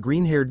nod from the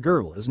green-haired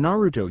girl as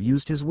Naruto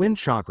used his wind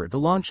chakra to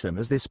launch them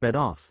as they sped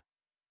off.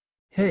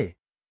 "Hey!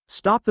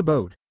 Stop the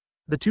boat!"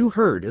 the two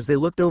heard as they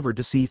looked over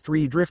to see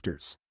 3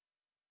 drifters.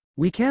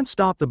 "We can't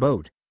stop the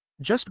boat.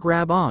 Just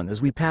grab on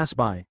as we pass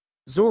by,"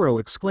 Zoro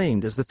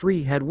exclaimed as the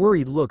 3 had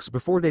worried looks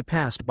before they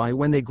passed by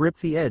when they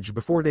gripped the edge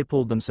before they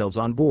pulled themselves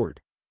on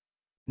board.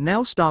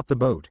 "Now stop the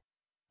boat.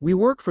 We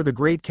work for the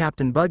great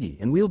Captain Buggy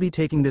and we'll be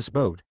taking this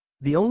boat,"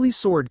 the only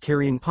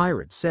sword-carrying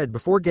pirate said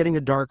before getting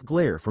a dark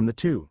glare from the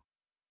 2.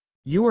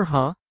 "You are,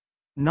 huh?"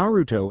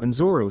 Naruto and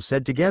Zoro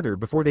said together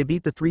before they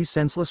beat the 3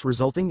 senseless,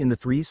 resulting in the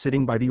 3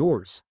 sitting by the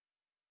oars.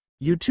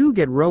 "You two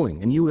get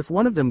rowing, and if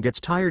one of them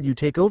gets tired you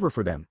take over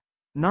for them,"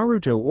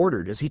 Naruto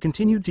ordered as he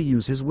continued to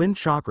use his wind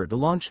chakra to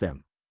launch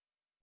them.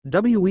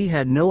 "We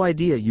had no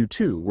idea you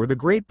two were the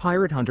great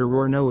pirate hunter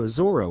Roronoa,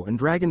 Zoro and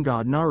Dragon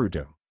God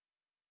Naruto.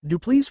 Do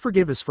please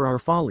forgive us for our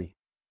folly,"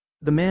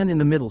 the man in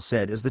the middle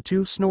said as the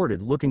 2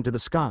 snorted, looking to the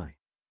sky.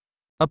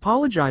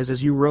 "Apologize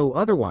as you row,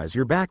 otherwise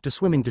you're back to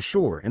swimming to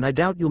shore, and I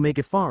doubt you'll make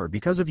it far.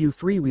 Because of you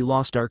 3 we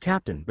lost our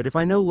captain, but if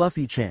I know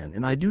Luffy-chan,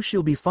 and I do,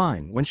 she'll be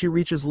fine when she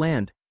reaches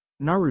land,"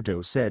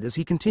 Naruto said as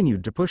he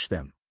continued to push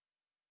them.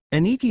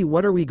 "Aniki,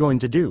 what are we going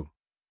to do?"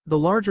 the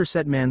larger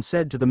set man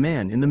said to the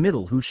man in the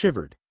middle, who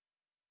shivered.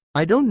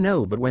 "I don't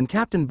know, but when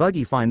Captain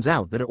Buggy finds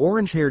out that an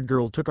orange-haired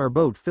girl took our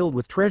boat filled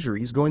with treasure,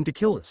 he's going to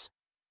kill us,"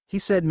 he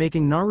said,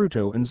 making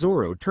Naruto and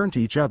Zoro turn to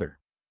each other.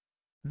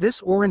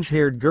 "This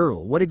orange-haired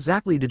girl, what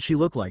exactly did she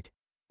look like?"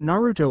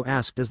 Naruto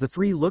asked as the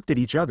 3 looked at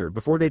each other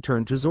before they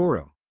turned to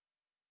Zoro.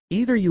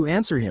 "Either you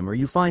answer him or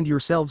you find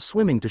yourselves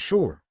swimming to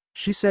shore,"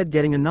 she said,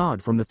 getting a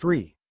nod from the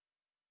 3.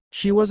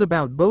 "She was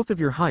about both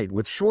of your height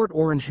with short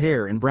orange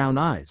hair and brown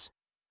eyes.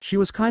 She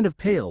was kind of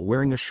pale,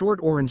 wearing a short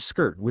orange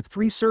skirt with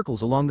 3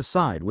 circles along the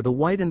side with a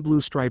white and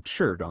blue striped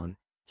shirt on,"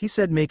 he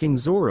said, making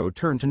Zoro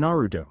turn to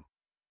Naruto.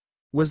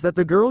 "Was that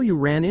the girl you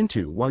ran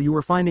into while you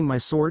were finding my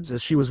swords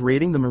as she was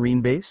raiding the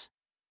marine base?"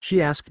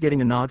 she asked,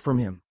 getting a nod from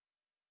him.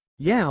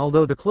 "Yeah,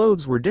 although the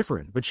clothes were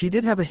different, but she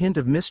did have a hint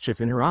of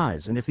mischief in her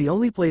eyes, and if the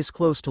only place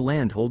close to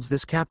land holds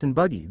this Captain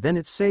Buggy, then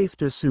it's safe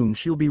to assume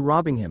she'll be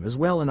robbing him as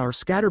well, and our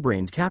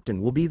scatterbrained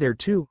captain will be there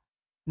too,"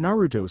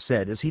 Naruto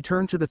said as he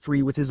turned to the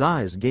three with his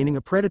eyes gaining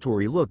a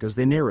predatory look as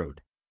they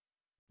narrowed.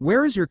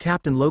 Where is your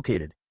captain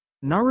located?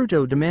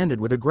 Naruto demanded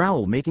with a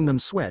growl, making them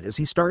sweat as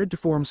he started to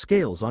form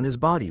scales on his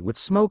body with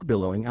smoke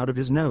billowing out of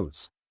his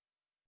nose.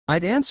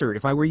 I'd answer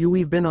if I were you.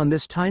 We've been on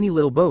this tiny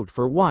little boat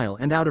for a while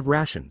and out of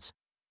rations.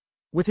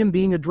 With him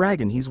being a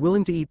dragon, he's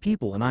willing to eat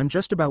people, and I'm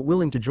just about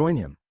willing to join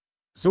him,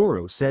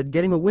 Zoro said,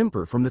 getting a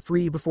whimper from the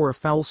three before a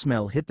foul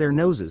smell hit their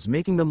noses,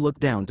 making them look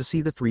down to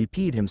see the three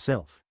peed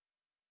himself.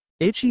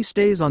 He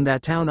stays on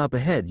that town up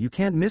ahead, you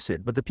can't miss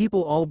it, but the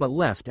people all but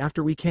left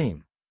after we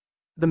came.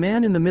 The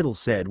man in the middle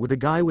said, with a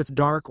guy with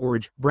dark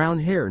orange brown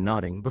hair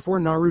nodding before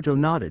Naruto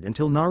nodded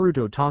until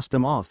Naruto tossed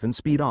them off and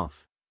speed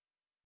off.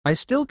 I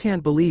still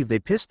can't believe they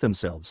pissed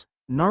themselves,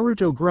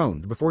 Naruto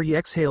groaned before he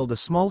exhaled a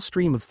small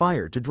stream of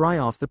fire to dry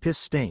off the piss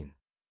stain.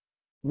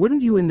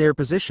 Wouldn't you in their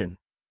position?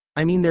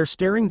 I mean, they're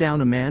staring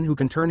down a man who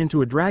can turn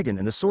into a dragon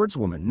and a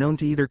swordswoman known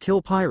to either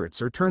kill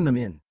pirates or turn them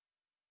in.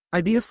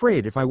 I'd be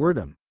afraid if I were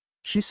them,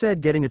 she said,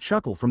 getting a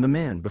chuckle from the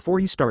man before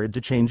he started to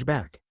change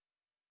back.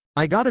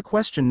 I gotta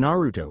question,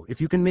 Naruto,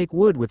 if you can make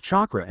wood with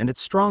chakra and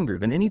it's stronger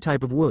than any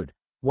type of wood,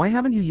 why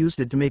haven't you used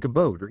it to make a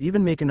boat or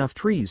even make enough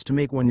trees to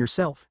make one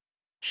yourself?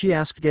 She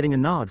asked, getting a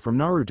nod from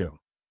Naruto.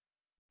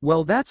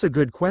 Well, that's a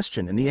good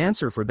question, and the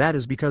answer for that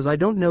is because I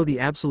don't know the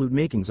absolute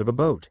makings of a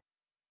boat.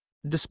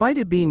 Despite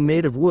it being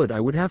made of wood,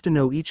 I would have to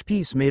know each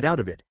piece made out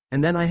of it,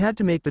 and then I had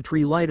to make the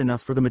tree light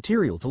enough for the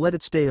material to let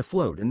it stay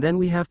afloat, and then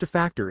we have to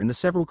factor in the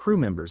several crew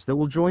members that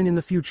will join in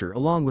the future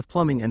along with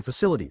plumbing and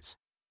facilities.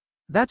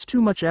 That's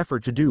too much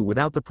effort to do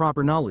without the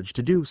proper knowledge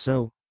to do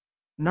so,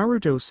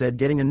 Naruto said,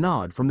 getting a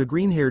nod from the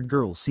green-haired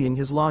girl, seeing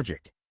his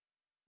logic.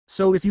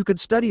 So if you could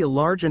study a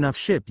large enough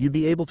ship, you'd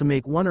be able to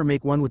make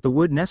one with the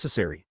wood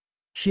necessary?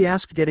 She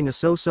asked, getting a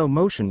so-so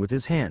motion with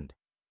his hand.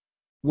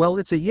 Well,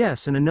 it's a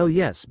yes and a no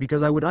yes,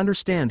 because I would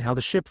understand how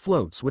the ship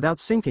floats without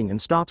sinking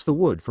and stops the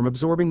wood from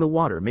absorbing the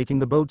water making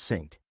the boat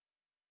sink.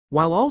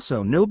 While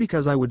also no,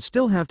 because I would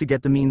still have to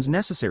get the means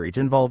necessary to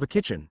involve a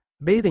kitchen,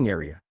 bathing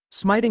area,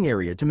 smiting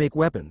area to make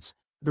weapons,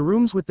 the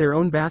rooms with their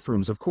own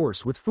bathrooms. Of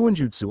course, with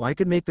Fuinjutsu I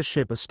could make the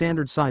ship a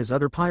standard size.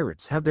 Other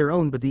pirates have their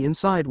own, but the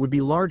inside would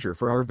be larger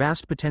for our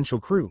vast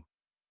potential crew,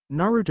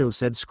 Naruto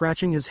said,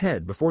 scratching his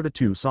head before the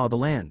two saw the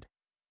land.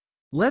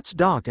 Let's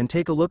dock and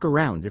take a look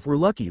around. If we're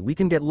lucky, we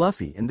can get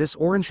Luffy and this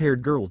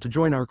orange-haired girl to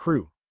join our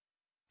crew.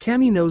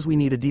 Kami knows we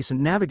need a decent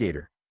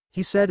navigator,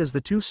 he said as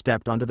the two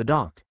stepped onto the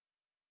dock.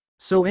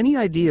 So any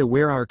idea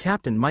where our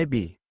captain might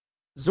be?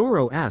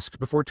 Zoro asked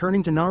before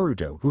turning to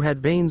Naruto, who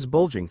had veins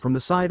bulging from the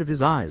side of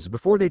his eyes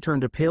before they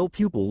turned a pale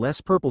pupil-less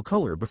purple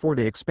color before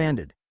they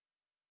expanded.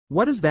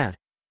 What is that?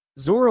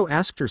 Zoro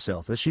asked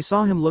herself as she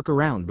saw him look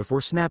around before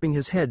snapping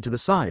his head to the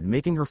side,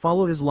 making her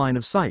follow his line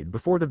of sight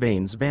before the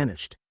veins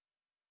vanished.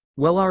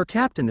 Well, our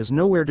captain is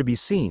nowhere to be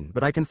seen,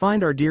 but I can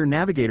find our dear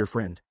navigator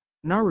friend,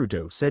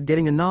 Naruto said,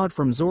 getting a nod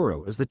from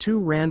Zoro as the two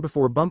ran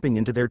before bumping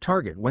into their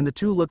target when the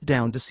two looked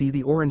down to see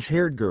the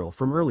orange-haired girl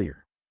from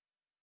earlier.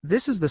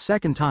 This is the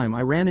second time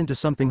I ran into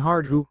something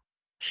hard. Who?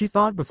 She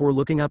thought before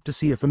looking up to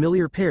see a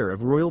familiar pair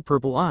of royal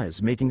purple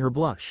eyes, making her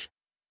blush.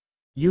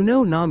 You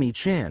know,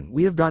 Nami-chan,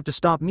 we have got to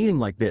stop meeting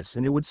like this,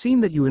 and it would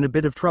seem that you in a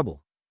bit of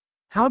trouble.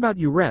 How about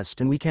you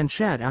rest and we can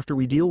chat after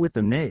we deal with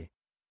them, nay?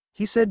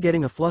 He said,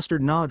 getting a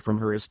flustered nod from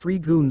her as three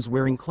goons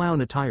wearing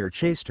clown attire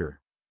chased her.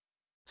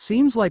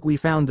 Seems like we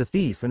found the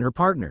thief and her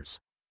partners.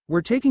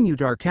 We're taking you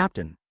to our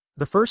captain,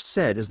 the first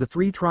said as the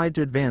three tried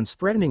to advance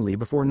threateningly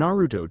before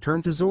Naruto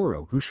turned to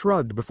Zoro, who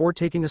shrugged before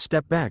taking a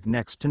step back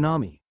next to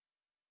Nami.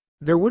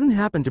 There wouldn't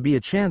happen to be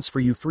a chance for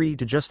you three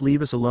to just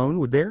leave us alone,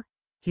 would there?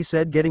 He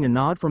said, getting a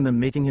nod from them,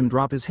 making him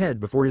drop his head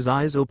before his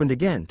eyes opened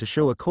again to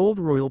show a cold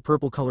royal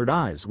purple-colored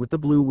eyes with the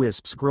blue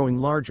wisps growing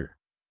larger.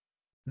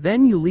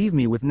 Then you leave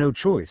me with no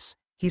choice,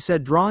 he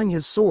said, drawing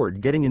his sword,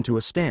 getting into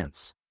a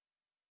stance.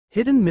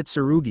 Hidden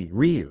Mitsurugi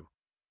Ryu.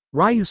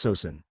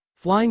 Ryusosen,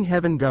 Flying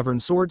Heaven Govern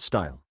Sword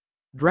Style.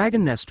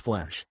 Dragon Nest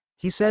Flash,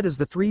 he said as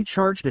the three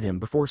charged at him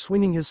before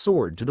swinging his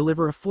sword to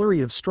deliver a flurry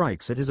of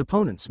strikes at his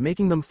opponents,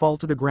 making them fall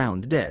to the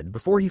ground dead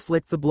before he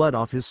flicked the blood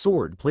off his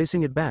sword,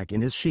 placing it back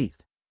in his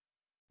sheath.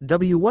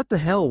 What the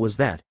hell was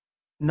that?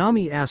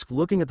 Nami asked,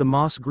 looking at the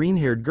moss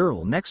green-haired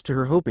girl next to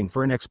her, hoping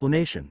for an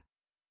explanation.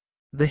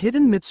 The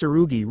Hidden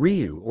Mitsurugi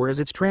Ryu, or as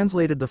it's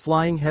translated, the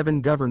Flying Heaven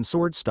Govern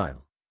Sword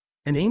Style.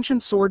 An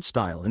ancient sword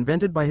style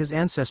invented by his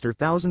ancestor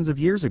thousands of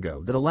years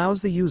ago that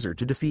allows the user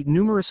to defeat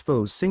numerous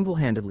foes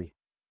single-handedly.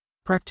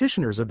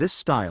 Practitioners of this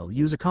style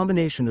use a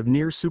combination of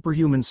near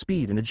superhuman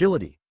speed and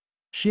agility,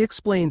 she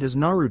explained as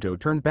Naruto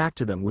turned back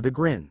to them with a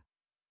grin.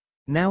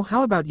 Now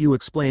how about you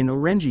explain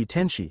Orenji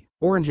Tenshi,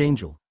 Orange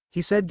Angel,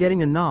 he said,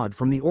 getting a nod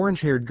from the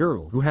orange-haired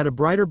girl who had a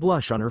brighter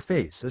blush on her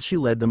face as she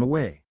led them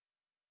away.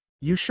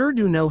 You sure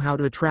do know how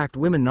to attract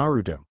women,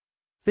 Naruto.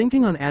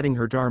 Thinking on adding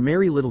her to our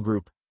merry little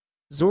group?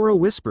 Zoro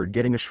whispered,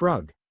 getting a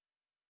shrug.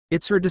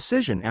 It's her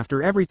decision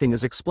after everything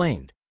is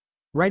explained.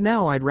 Right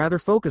now I'd rather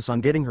focus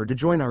on getting her to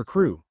join our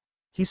crew,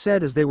 he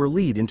said as they were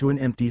led into an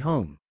empty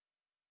home.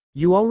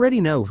 You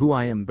already know who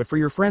I am, but for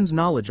your friend's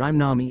knowledge, I'm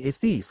Nami, a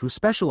thief who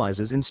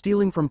specializes in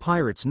stealing from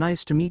pirates.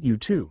 Nice to meet you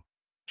too,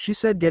 she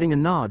said, getting a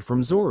nod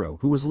from Zoro,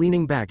 who was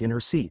leaning back in her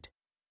seat.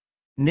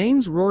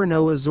 Name's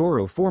Roronoa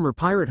Zoro, former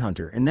pirate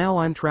hunter, and now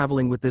I'm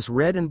traveling with this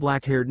red and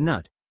black-haired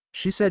nut,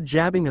 she said,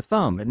 jabbing a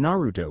thumb at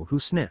Naruto, who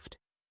sniffed.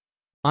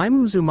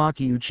 I'm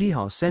Uzumaki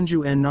Uchiha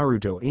Senju N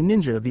Naruto, a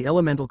ninja of the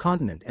elemental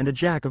continent and a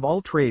jack of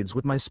all trades,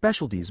 with my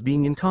specialties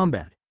being in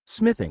combat,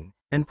 smithing,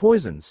 and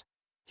poisons,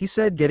 he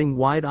said, getting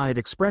wide-eyed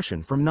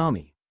expression from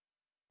Nami.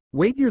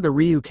 Wait, you're the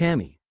Ryu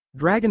Kami,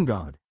 dragon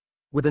god,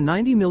 with a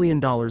 $90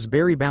 million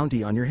berry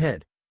bounty on your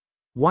head.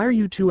 Why are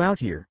you two out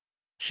here?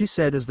 She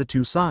said as the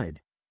two sighed.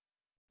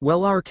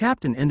 Well, our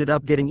captain ended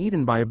up getting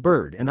eaten by a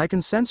bird, and I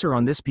can sense her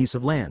on this piece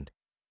of land.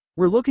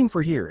 We're looking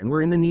for here, and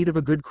we're in the need of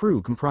a good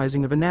crew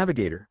comprising of a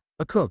navigator,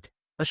 a cook,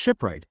 a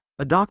shipwright,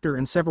 a doctor,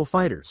 and several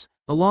fighters,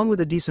 along with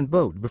a decent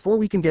boat before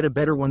we can get a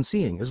better one,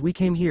 seeing as we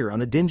came here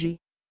on a dingy,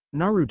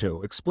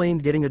 Naruto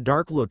explained, getting a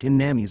dark look in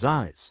Nami's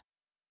eyes.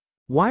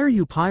 Why are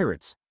you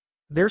pirates?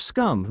 They're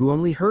scum who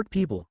only hurt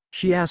people,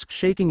 she asked,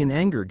 shaking in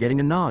anger, getting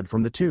a nod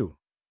from the two.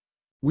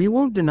 We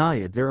won't deny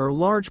it, there are a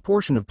large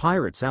portion of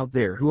pirates out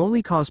there who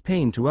only cause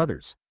pain to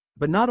others,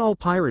 but not all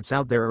pirates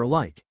out there are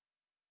alike.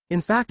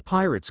 In fact,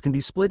 pirates can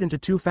be split into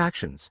two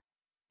factions,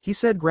 he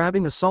said,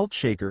 grabbing a salt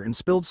shaker and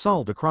spilled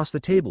salt across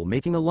the table,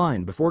 making a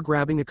line before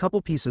grabbing a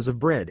couple pieces of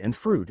bread and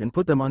fruit and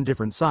put them on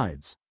different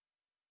sides.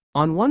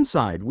 On one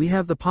side we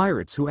have the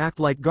pirates who act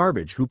like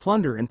garbage, who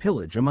plunder and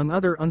pillage, among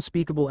other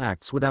unspeakable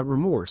acts, without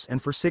remorse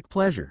and for sick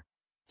pleasure,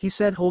 he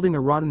said, holding a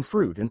rotten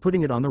fruit and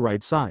putting it on the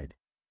right side.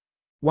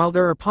 While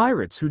there are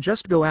pirates who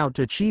just go out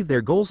to achieve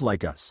their goals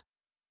like us.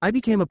 I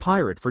became a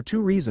pirate for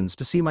two reasons: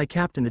 to see my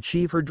captain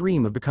achieve her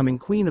dream of becoming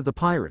queen of the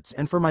pirates,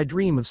 and for my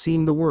dream of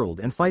seeing the world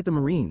and fight the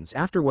Marines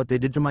after what they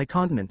did to my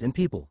continent and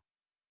people.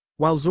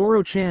 While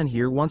Zoro-chan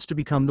here wants to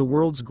become the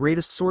world's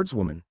greatest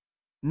swordswoman,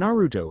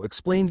 Naruto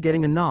explained,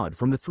 getting a nod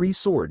from the three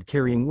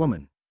sword-carrying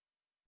woman.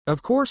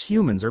 Of course,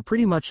 humans are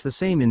pretty much the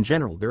same in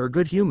general. There are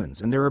good humans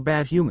and there are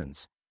bad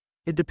humans.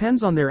 It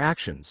depends on their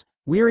actions.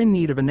 We are in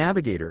need of a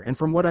navigator, and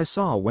from what I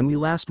saw when we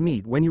last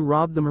meet, when you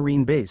robbed the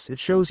Marine base, it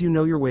shows you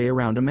know your way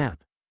around a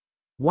map.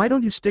 Why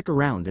don't you stick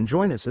around and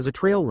join us as a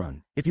trail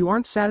run? If you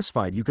aren't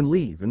satisfied, you can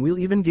leave, and we'll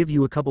even give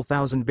you a couple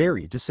thousand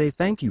berry to say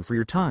thank you for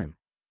your time,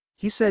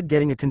 he said,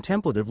 getting a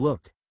contemplative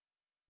look.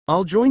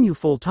 I'll join you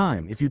full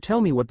time if you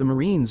tell me what the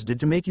Marines did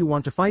to make you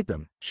want to fight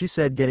them, she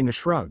said, getting a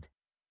shrug.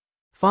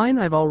 Fine,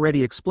 I've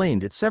already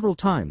explained it several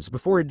times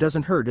before. It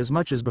doesn't hurt as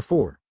much as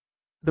before.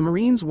 The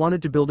Marines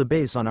wanted to build a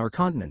base on our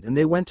continent, and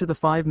they went to the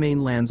 5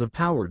 main lands of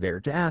power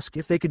there to ask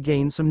if they could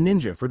gain some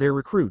ninja for their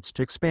recruits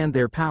to expand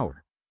their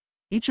power.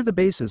 Each of the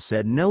bases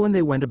said no, and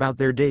they went about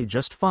their day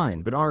just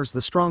fine, but ours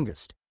the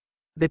strongest.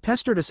 They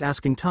pestered us,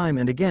 asking time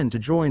and again to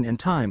join, and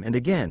time and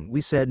again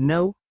we said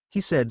no, he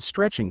said,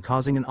 stretching,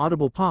 causing an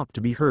audible pop to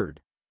be heard.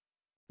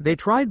 They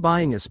tried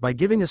buying us by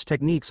giving us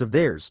techniques of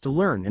theirs to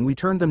learn, and we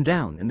turned them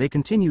down, and they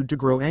continued to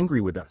grow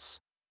angry with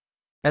us.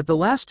 At the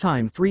last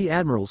time 3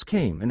 admirals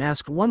came and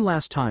asked one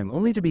last time,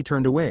 only to be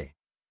turned away.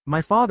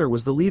 My father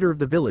was the leader of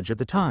the village at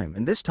the time,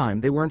 and this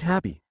time they weren't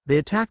happy. They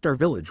attacked our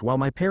village while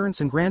my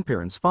parents and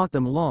grandparents fought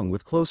them along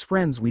with close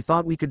friends we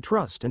thought we could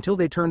trust, until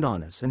they turned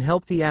on us and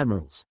helped the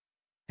admirals.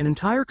 An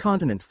entire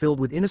continent filled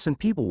with innocent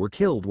people were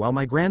killed while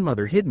my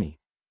grandmother hid me,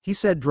 he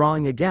said,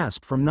 drawing a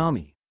gasp from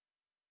Nami.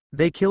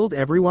 They killed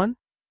everyone?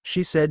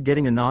 She said,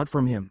 getting a nod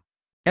from him.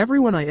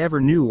 Everyone I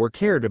ever knew or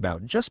cared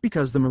about, just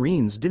because the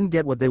Marines didn't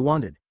get what they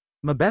wanted.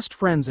 My best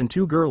friends and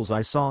 2 girls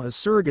I saw as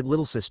surrogate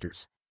little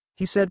sisters,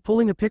 he said,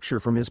 pulling a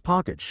picture from his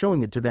pocket,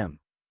 showing it to them.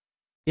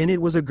 In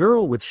it was a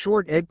girl with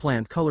short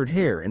eggplant-colored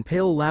hair and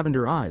pale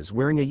lavender eyes,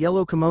 wearing a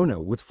yellow kimono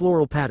with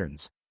floral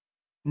patterns.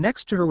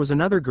 Next to her was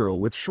another girl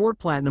with short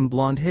platinum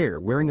blonde hair,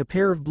 wearing a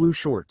pair of blue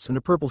shorts and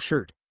a purple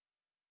shirt.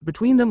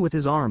 Between them, with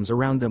his arms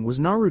around them, was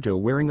Naruto,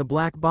 wearing a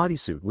black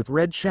bodysuit with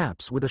red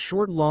chaps with a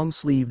short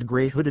long-sleeved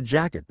gray hooded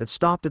jacket that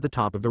stopped at the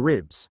top of the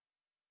ribs.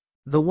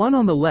 The one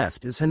on the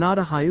left is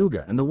Hinata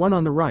Hyuga, and the one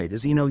on the right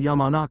is Ino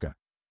Yamanaka.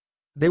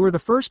 They were the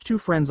first 2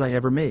 friends I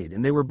ever made,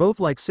 and they were both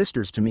like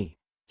sisters to me,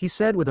 he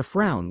said with a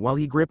frown while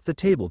he gripped the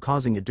table,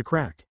 causing it to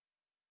crack.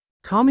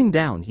 Calming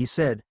down, he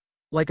said,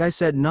 like I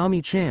said,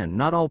 Nami-chan,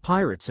 not all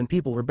pirates and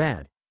people are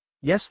bad.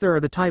 Yes, there are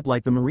the type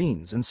like the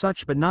Marines and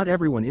such, but not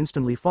everyone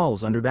instantly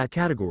falls under that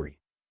category.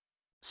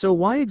 So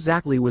why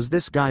exactly was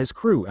this guy's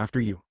crew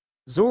after you?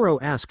 Zoro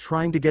asked,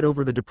 trying to get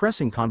over the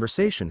depressing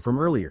conversation from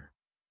earlier.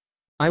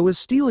 I was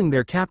stealing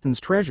their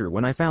captain's treasure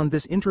when I found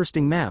this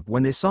interesting map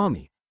when they saw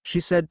me, she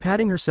said,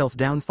 patting herself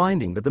down,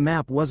 finding that the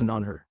map wasn't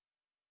on her.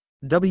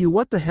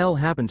 What the hell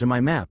happened to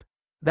my map?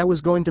 That was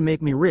going to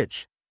make me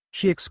rich,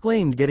 she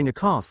exclaimed, getting a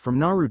cough from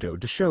Naruto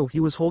to show he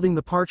was holding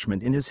the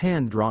parchment in his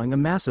hand, drawing a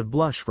massive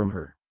blush from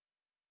her.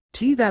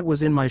 That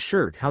was in my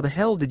shirt. How the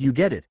hell did you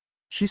get it?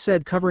 She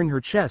said, covering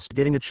her chest,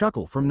 getting a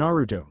chuckle from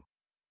Naruto.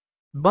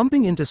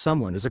 Bumping into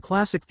someone is a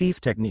classic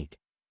thief technique.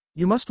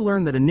 You must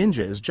learn that a ninja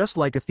is just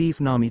like a thief,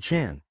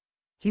 Nami-chan,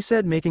 he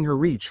said, making her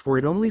reach for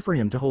it only for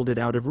him to hold it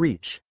out of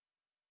reach.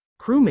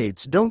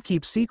 Crewmates don't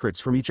keep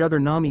secrets from each other,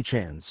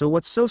 Nami-chan, so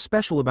what's so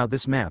special about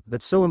this map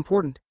that's so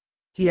important?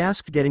 He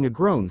asked, getting a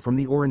groan from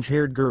the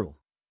orange-haired girl.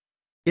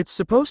 It's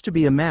supposed to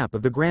be a map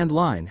of the Grand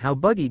Line. How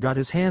Buggy got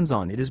his hands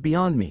on it is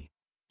beyond me,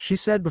 she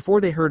said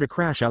before they heard a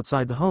crash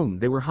outside the home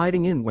they were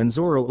hiding in when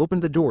Zoro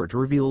opened the door to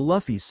reveal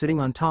Luffy sitting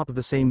on top of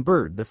the same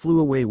bird that flew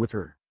away with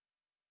her.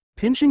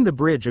 Pinching the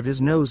bridge of his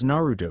nose,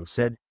 Naruto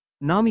said,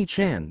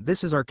 Nami-chan,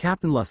 this is our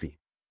Captain Luffy.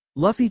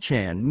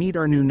 Luffy-chan, meet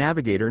our new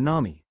navigator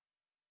Nami.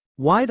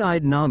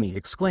 Wide-eyed Nami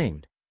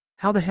exclaimed,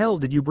 how the hell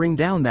did you bring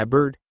down that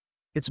bird?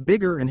 It's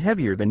bigger and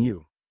heavier than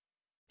you.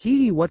 Hee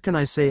hee, what can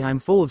I say,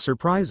 I'm full of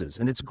surprises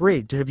and it's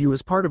great to have you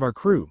as part of our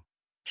crew,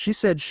 she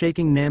said,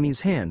 shaking Nami's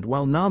hand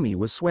while Nami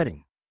was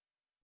sweating.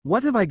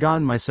 What have I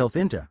gotten myself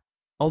into?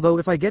 Although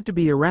if I get to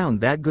be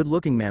around that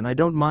good-looking man I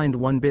don't mind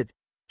one bit,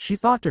 she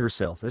thought to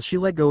herself as she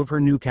let go of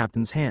her new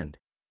captain's hand.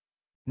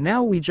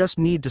 Now we just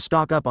need to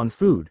stock up on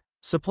food,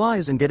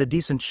 supplies and get a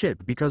decent ship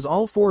because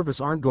all four of us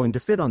aren't going to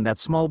fit on that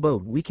small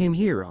boat we came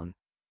here on,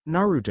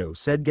 Naruto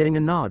said, getting a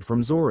nod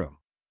from Zoro.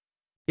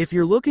 If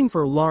you're looking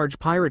for a large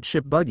pirate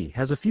ship, Buggy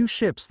has a few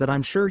ships that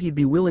I'm sure he'd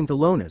be willing to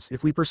loan us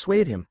if we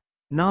persuade him,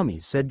 Nami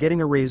said,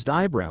 getting a raised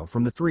eyebrow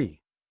from the three.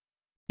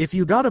 If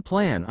you got a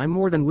plan, I'm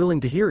more than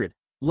willing to hear it,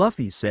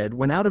 Luffy said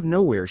when out of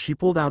nowhere she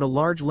pulled out a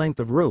large length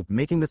of rope,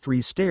 making the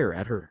three stare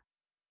at her.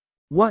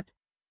 What?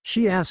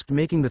 She asked,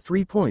 making the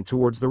three point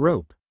towards the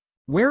rope.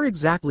 Where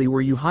exactly were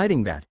you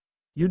hiding that?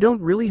 You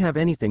don't really have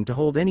anything to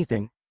hold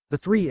anything, the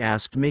three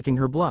asked, making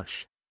her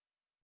blush.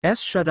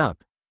 Shut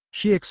up,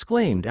 she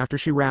exclaimed after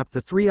she wrapped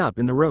the three up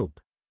in the rope.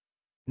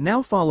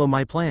 Now follow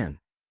my plan,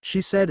 she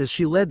said as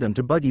she led them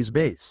to Buggy's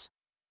base.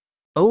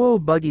 Oh,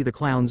 Buggy the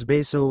clown's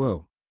base,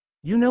 oh.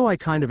 You know, I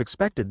kind of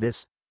expected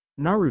this,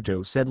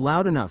 Naruto said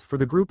loud enough for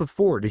the group of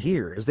four to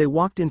hear as they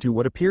walked into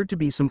what appeared to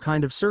be some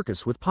kind of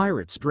circus with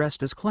pirates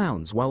dressed as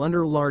clowns, while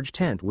under a large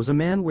tent was a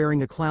man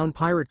wearing a clown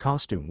pirate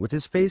costume with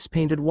his face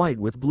painted white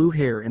with blue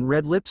hair and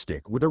red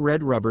lipstick with a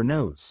red rubber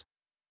nose.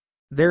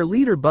 Their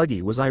leader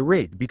Buggy was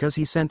irate because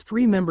he sent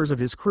 3 members of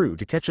his crew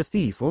to catch a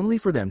thief only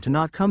for them to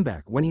not come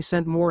back when he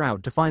sent more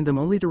out to find them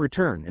only to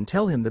return and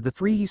tell him that the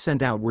 3 he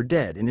sent out were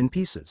dead and in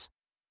pieces.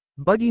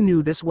 Buggy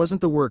knew this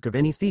wasn't the work of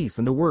any thief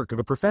and the work of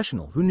a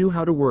professional who knew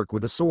how to work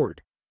with a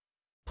sword.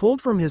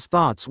 Pulled from his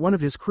thoughts, one of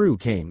his crew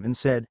came and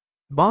said,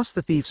 "Boss,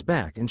 the thief's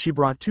back," and she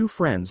brought 2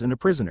 friends and a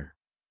prisoner.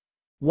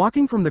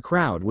 Walking from the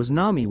crowd was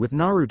Nami with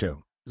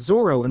Naruto,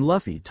 Zoro and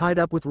Luffy tied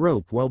up with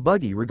rope while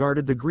Buggy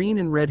regarded the green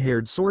and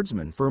red-haired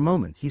swordsman for a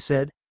moment. He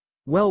said,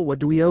 "Well, what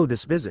do we owe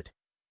this visit?"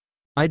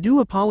 "I do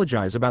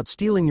apologize about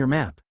stealing your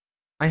map.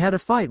 I had a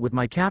fight with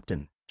my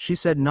captain," she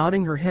said,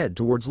 nodding her head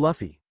towards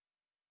Luffy.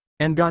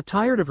 "And got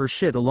tired of her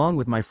shit along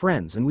with my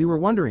friends, and we were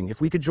wondering if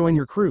we could join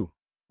your crew,"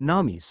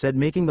 Nami said,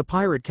 making the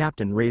pirate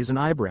captain raise an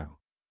eyebrow.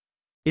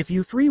 "If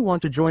you 3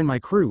 want to join my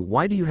crew,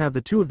 why do you have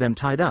the 2 of them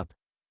tied up?"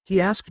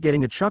 he asked,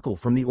 getting a chuckle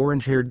from the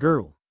orange-haired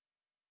girl.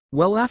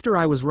 "Well, after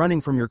I was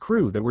running from your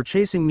crew that were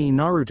chasing me,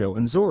 Naruto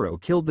and Zoro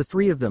killed the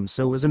 3 of them,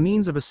 so as a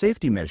means of a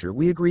safety measure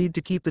we agreed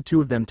to keep the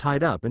 2 of them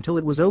tied up until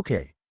it was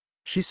okay,"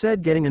 she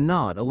said, getting a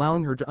nod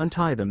allowing her to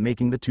untie them,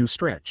 making the 2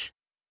 stretch.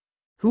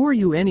 "Who are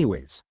you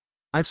anyways?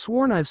 I've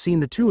sworn I've seen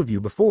the 2 of you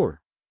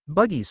before,"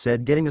 Buggy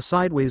said, getting a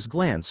sideways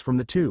glance from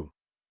the 2.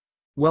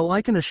 "Well,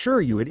 I can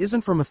assure you it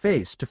isn't from a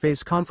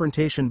face-to-face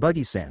confrontation,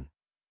 Buggy-san.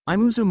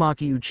 I'm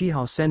Uzumaki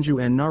Uchiha Senju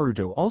and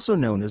Naruto, also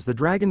known as the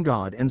Dragon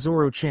God, and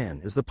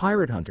Zoro-chan is the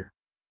pirate hunter,"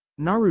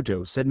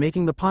 Naruto said,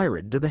 making the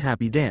pirate do the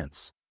happy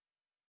dance.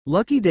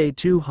 "Lucky day,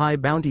 2 high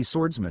bounty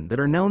swordsmen that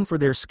are known for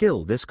their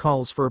skill. This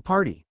calls for a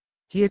party,"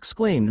 he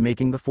exclaimed,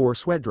 making the 4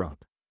 sweat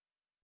drop.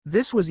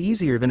 This was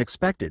easier than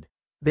expected,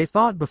 they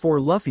thought, before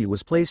Luffy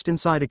was placed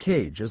inside a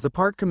cage. As the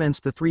part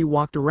commenced, the 3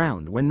 walked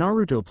around when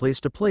Naruto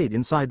placed a plate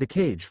inside the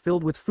cage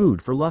filled with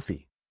food for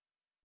Luffy.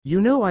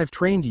 "You know I've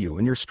trained you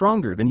and you're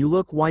stronger than you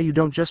look. Why you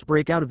don't just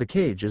break out of the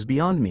cage is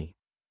beyond me,"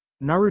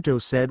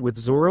 Naruto said with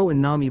Zoro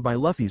and Nami by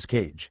Luffy's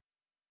cage.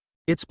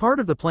 "It's part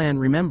of the plan,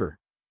 remember.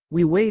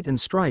 We wait and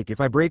strike.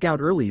 If I break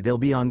out early they'll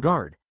be on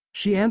guard,"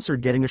 she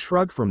answered, getting a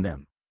shrug from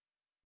them.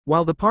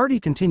 While the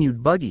party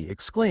continued, Buggy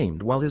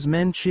exclaimed while his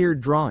men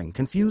cheered, drawing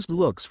confused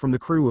looks from the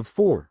crew of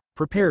 4,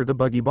 "Prepare the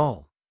Buggy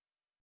Ball."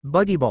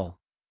 "Buggy Ball?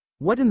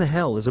 What in the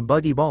hell is a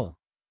Buggy Ball?"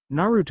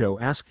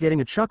 Naruto asked, getting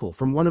a chuckle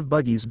from one of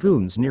Buggy's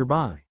goons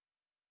nearby.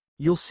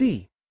 "You'll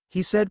see,"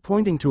 he said,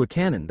 pointing to a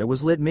cannon that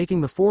was lit, making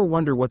the 4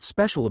 wonder what's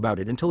special about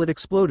it until it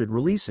exploded,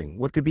 releasing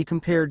what could be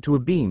compared to a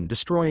beam,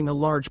 destroying a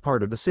large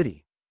part of the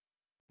city.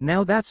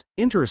 "Now that's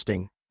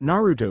interesting,"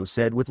 Naruto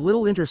said with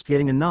little interest,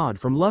 getting a nod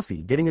from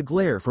Luffy, getting a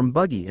glare from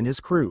Buggy and his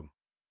crew.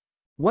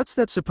 "What's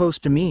that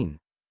supposed to mean?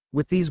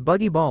 With these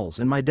Buggy Balls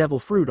and my devil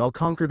fruit I'll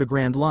conquer the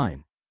Grand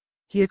Line,"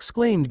 he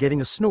exclaimed, getting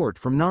a snort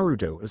from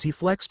Naruto as he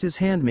flexed his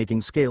hand,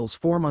 making scales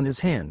form on his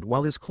hand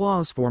while his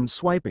claws formed,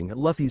 swiping at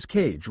Luffy's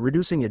cage,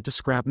 reducing it to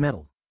scrap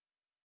metal.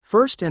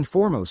 "First and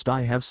foremost,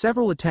 I have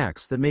several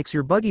attacks that makes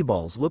your Buggy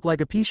Balls look like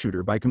a pea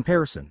shooter by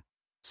comparison,"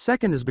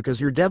 Second is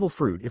because your devil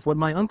fruit, if what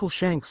my Uncle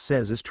Shanks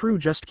says is true,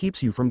 just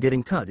keeps you from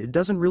getting cut. It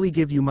doesn't really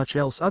give you much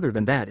else other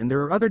than that, and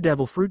there are other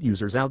devil fruit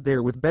users out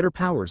there with better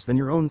powers than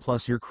your own,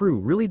 plus your crew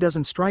really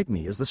doesn't strike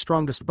me as the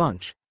strongest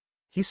bunch,"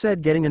 he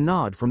said, getting a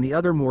nod from the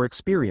other more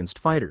experienced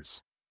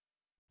fighters.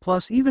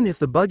 "Plus, even if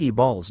the buggy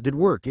balls did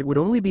work, it would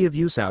only be of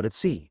use out at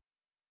sea.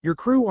 Your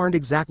crew aren't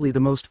exactly the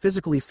most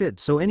physically fit,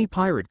 so any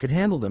pirate could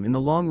handle them in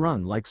the long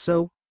run, like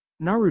so,"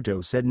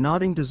 Naruto said,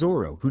 nodding to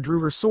Zoro, who drew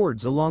her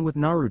swords along with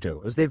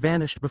Naruto as they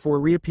vanished before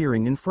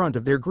reappearing in front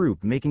of their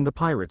group, making the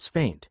pirates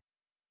faint.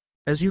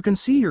 "As you can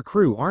see, your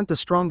crew aren't the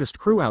strongest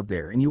crew out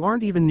there, and you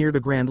aren't even near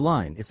the Grand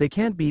Line if they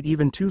can't beat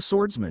even 2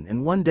 swordsmen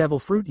and 1 devil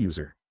fruit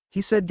user,"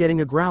 he said,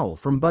 getting a growl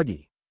from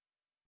Buggy.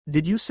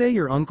 "Did you say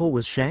your uncle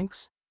was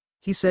Shanks?"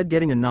 he said,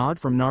 getting a nod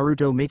from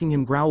Naruto, making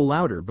him growl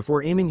louder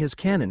before aiming his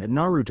cannon at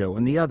Naruto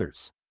and the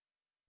others.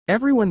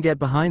 "Everyone get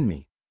behind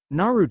me,"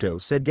 Naruto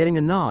said, getting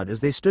a nod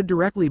as they stood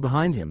directly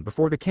behind him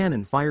before the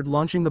cannon fired,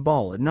 launching the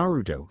ball at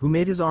Naruto, who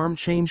made his arm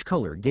change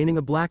color, gaining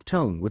a black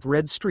tone with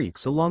red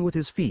streaks along with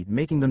his feet,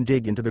 making them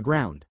dig into the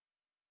ground.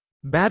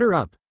 "Batter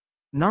up,"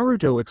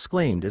 Naruto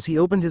exclaimed as he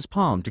opened his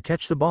palm to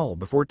catch the ball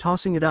before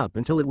tossing it up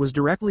until it was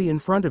directly in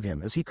front of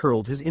him as he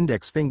curled his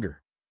index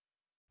finger.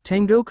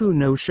 "Tengoku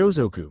no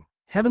Shozoku,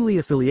 heavenly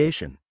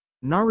affiliation,"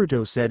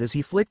 Naruto said as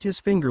he flicked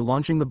his finger,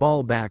 launching the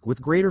ball back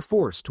with greater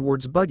force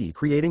towards Buggy,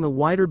 creating a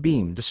wider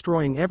beam,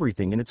 destroying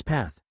everything in its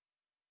path.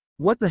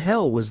 "What the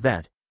hell was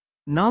that?"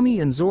 Nami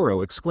and Zoro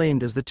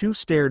exclaimed as the two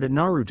stared at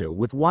Naruto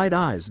with wide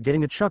eyes,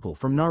 getting a chuckle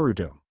from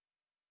Naruto.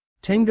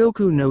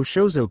 "Tengoku no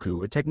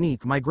Shozoku, a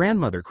technique my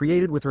grandmother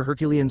created with her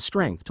Herculean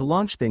strength to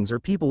launch things or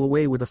people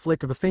away with a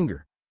flick of a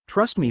finger.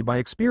 Trust me, by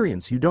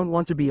experience, you don't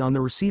want to be on the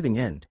receiving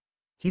end,"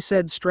 he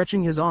said,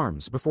 stretching his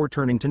arms before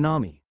turning to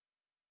Nami.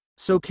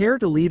 "So care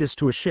to lead us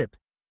to a ship?"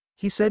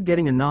 he said,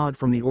 getting a nod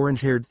from the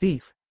orange-haired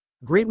thief.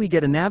 "Great, we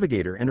get a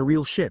navigator and a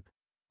real ship.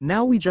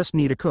 Now we just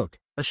need a cook,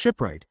 a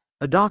shipwright,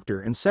 a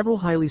doctor and several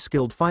highly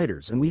skilled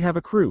fighters, and we have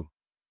a crew,"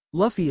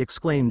 Luffy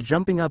exclaimed,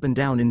 jumping up and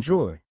down in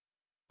joy.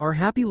 "Our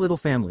happy little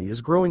family is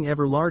growing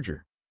ever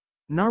larger,"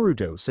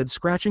 Naruto said,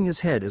 scratching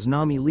his head as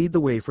Nami led the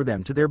way for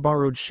them to their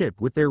borrowed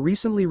ship with their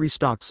recently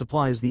restocked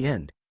supplies. The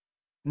end.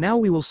 Now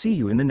we will see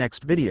you in the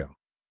next video.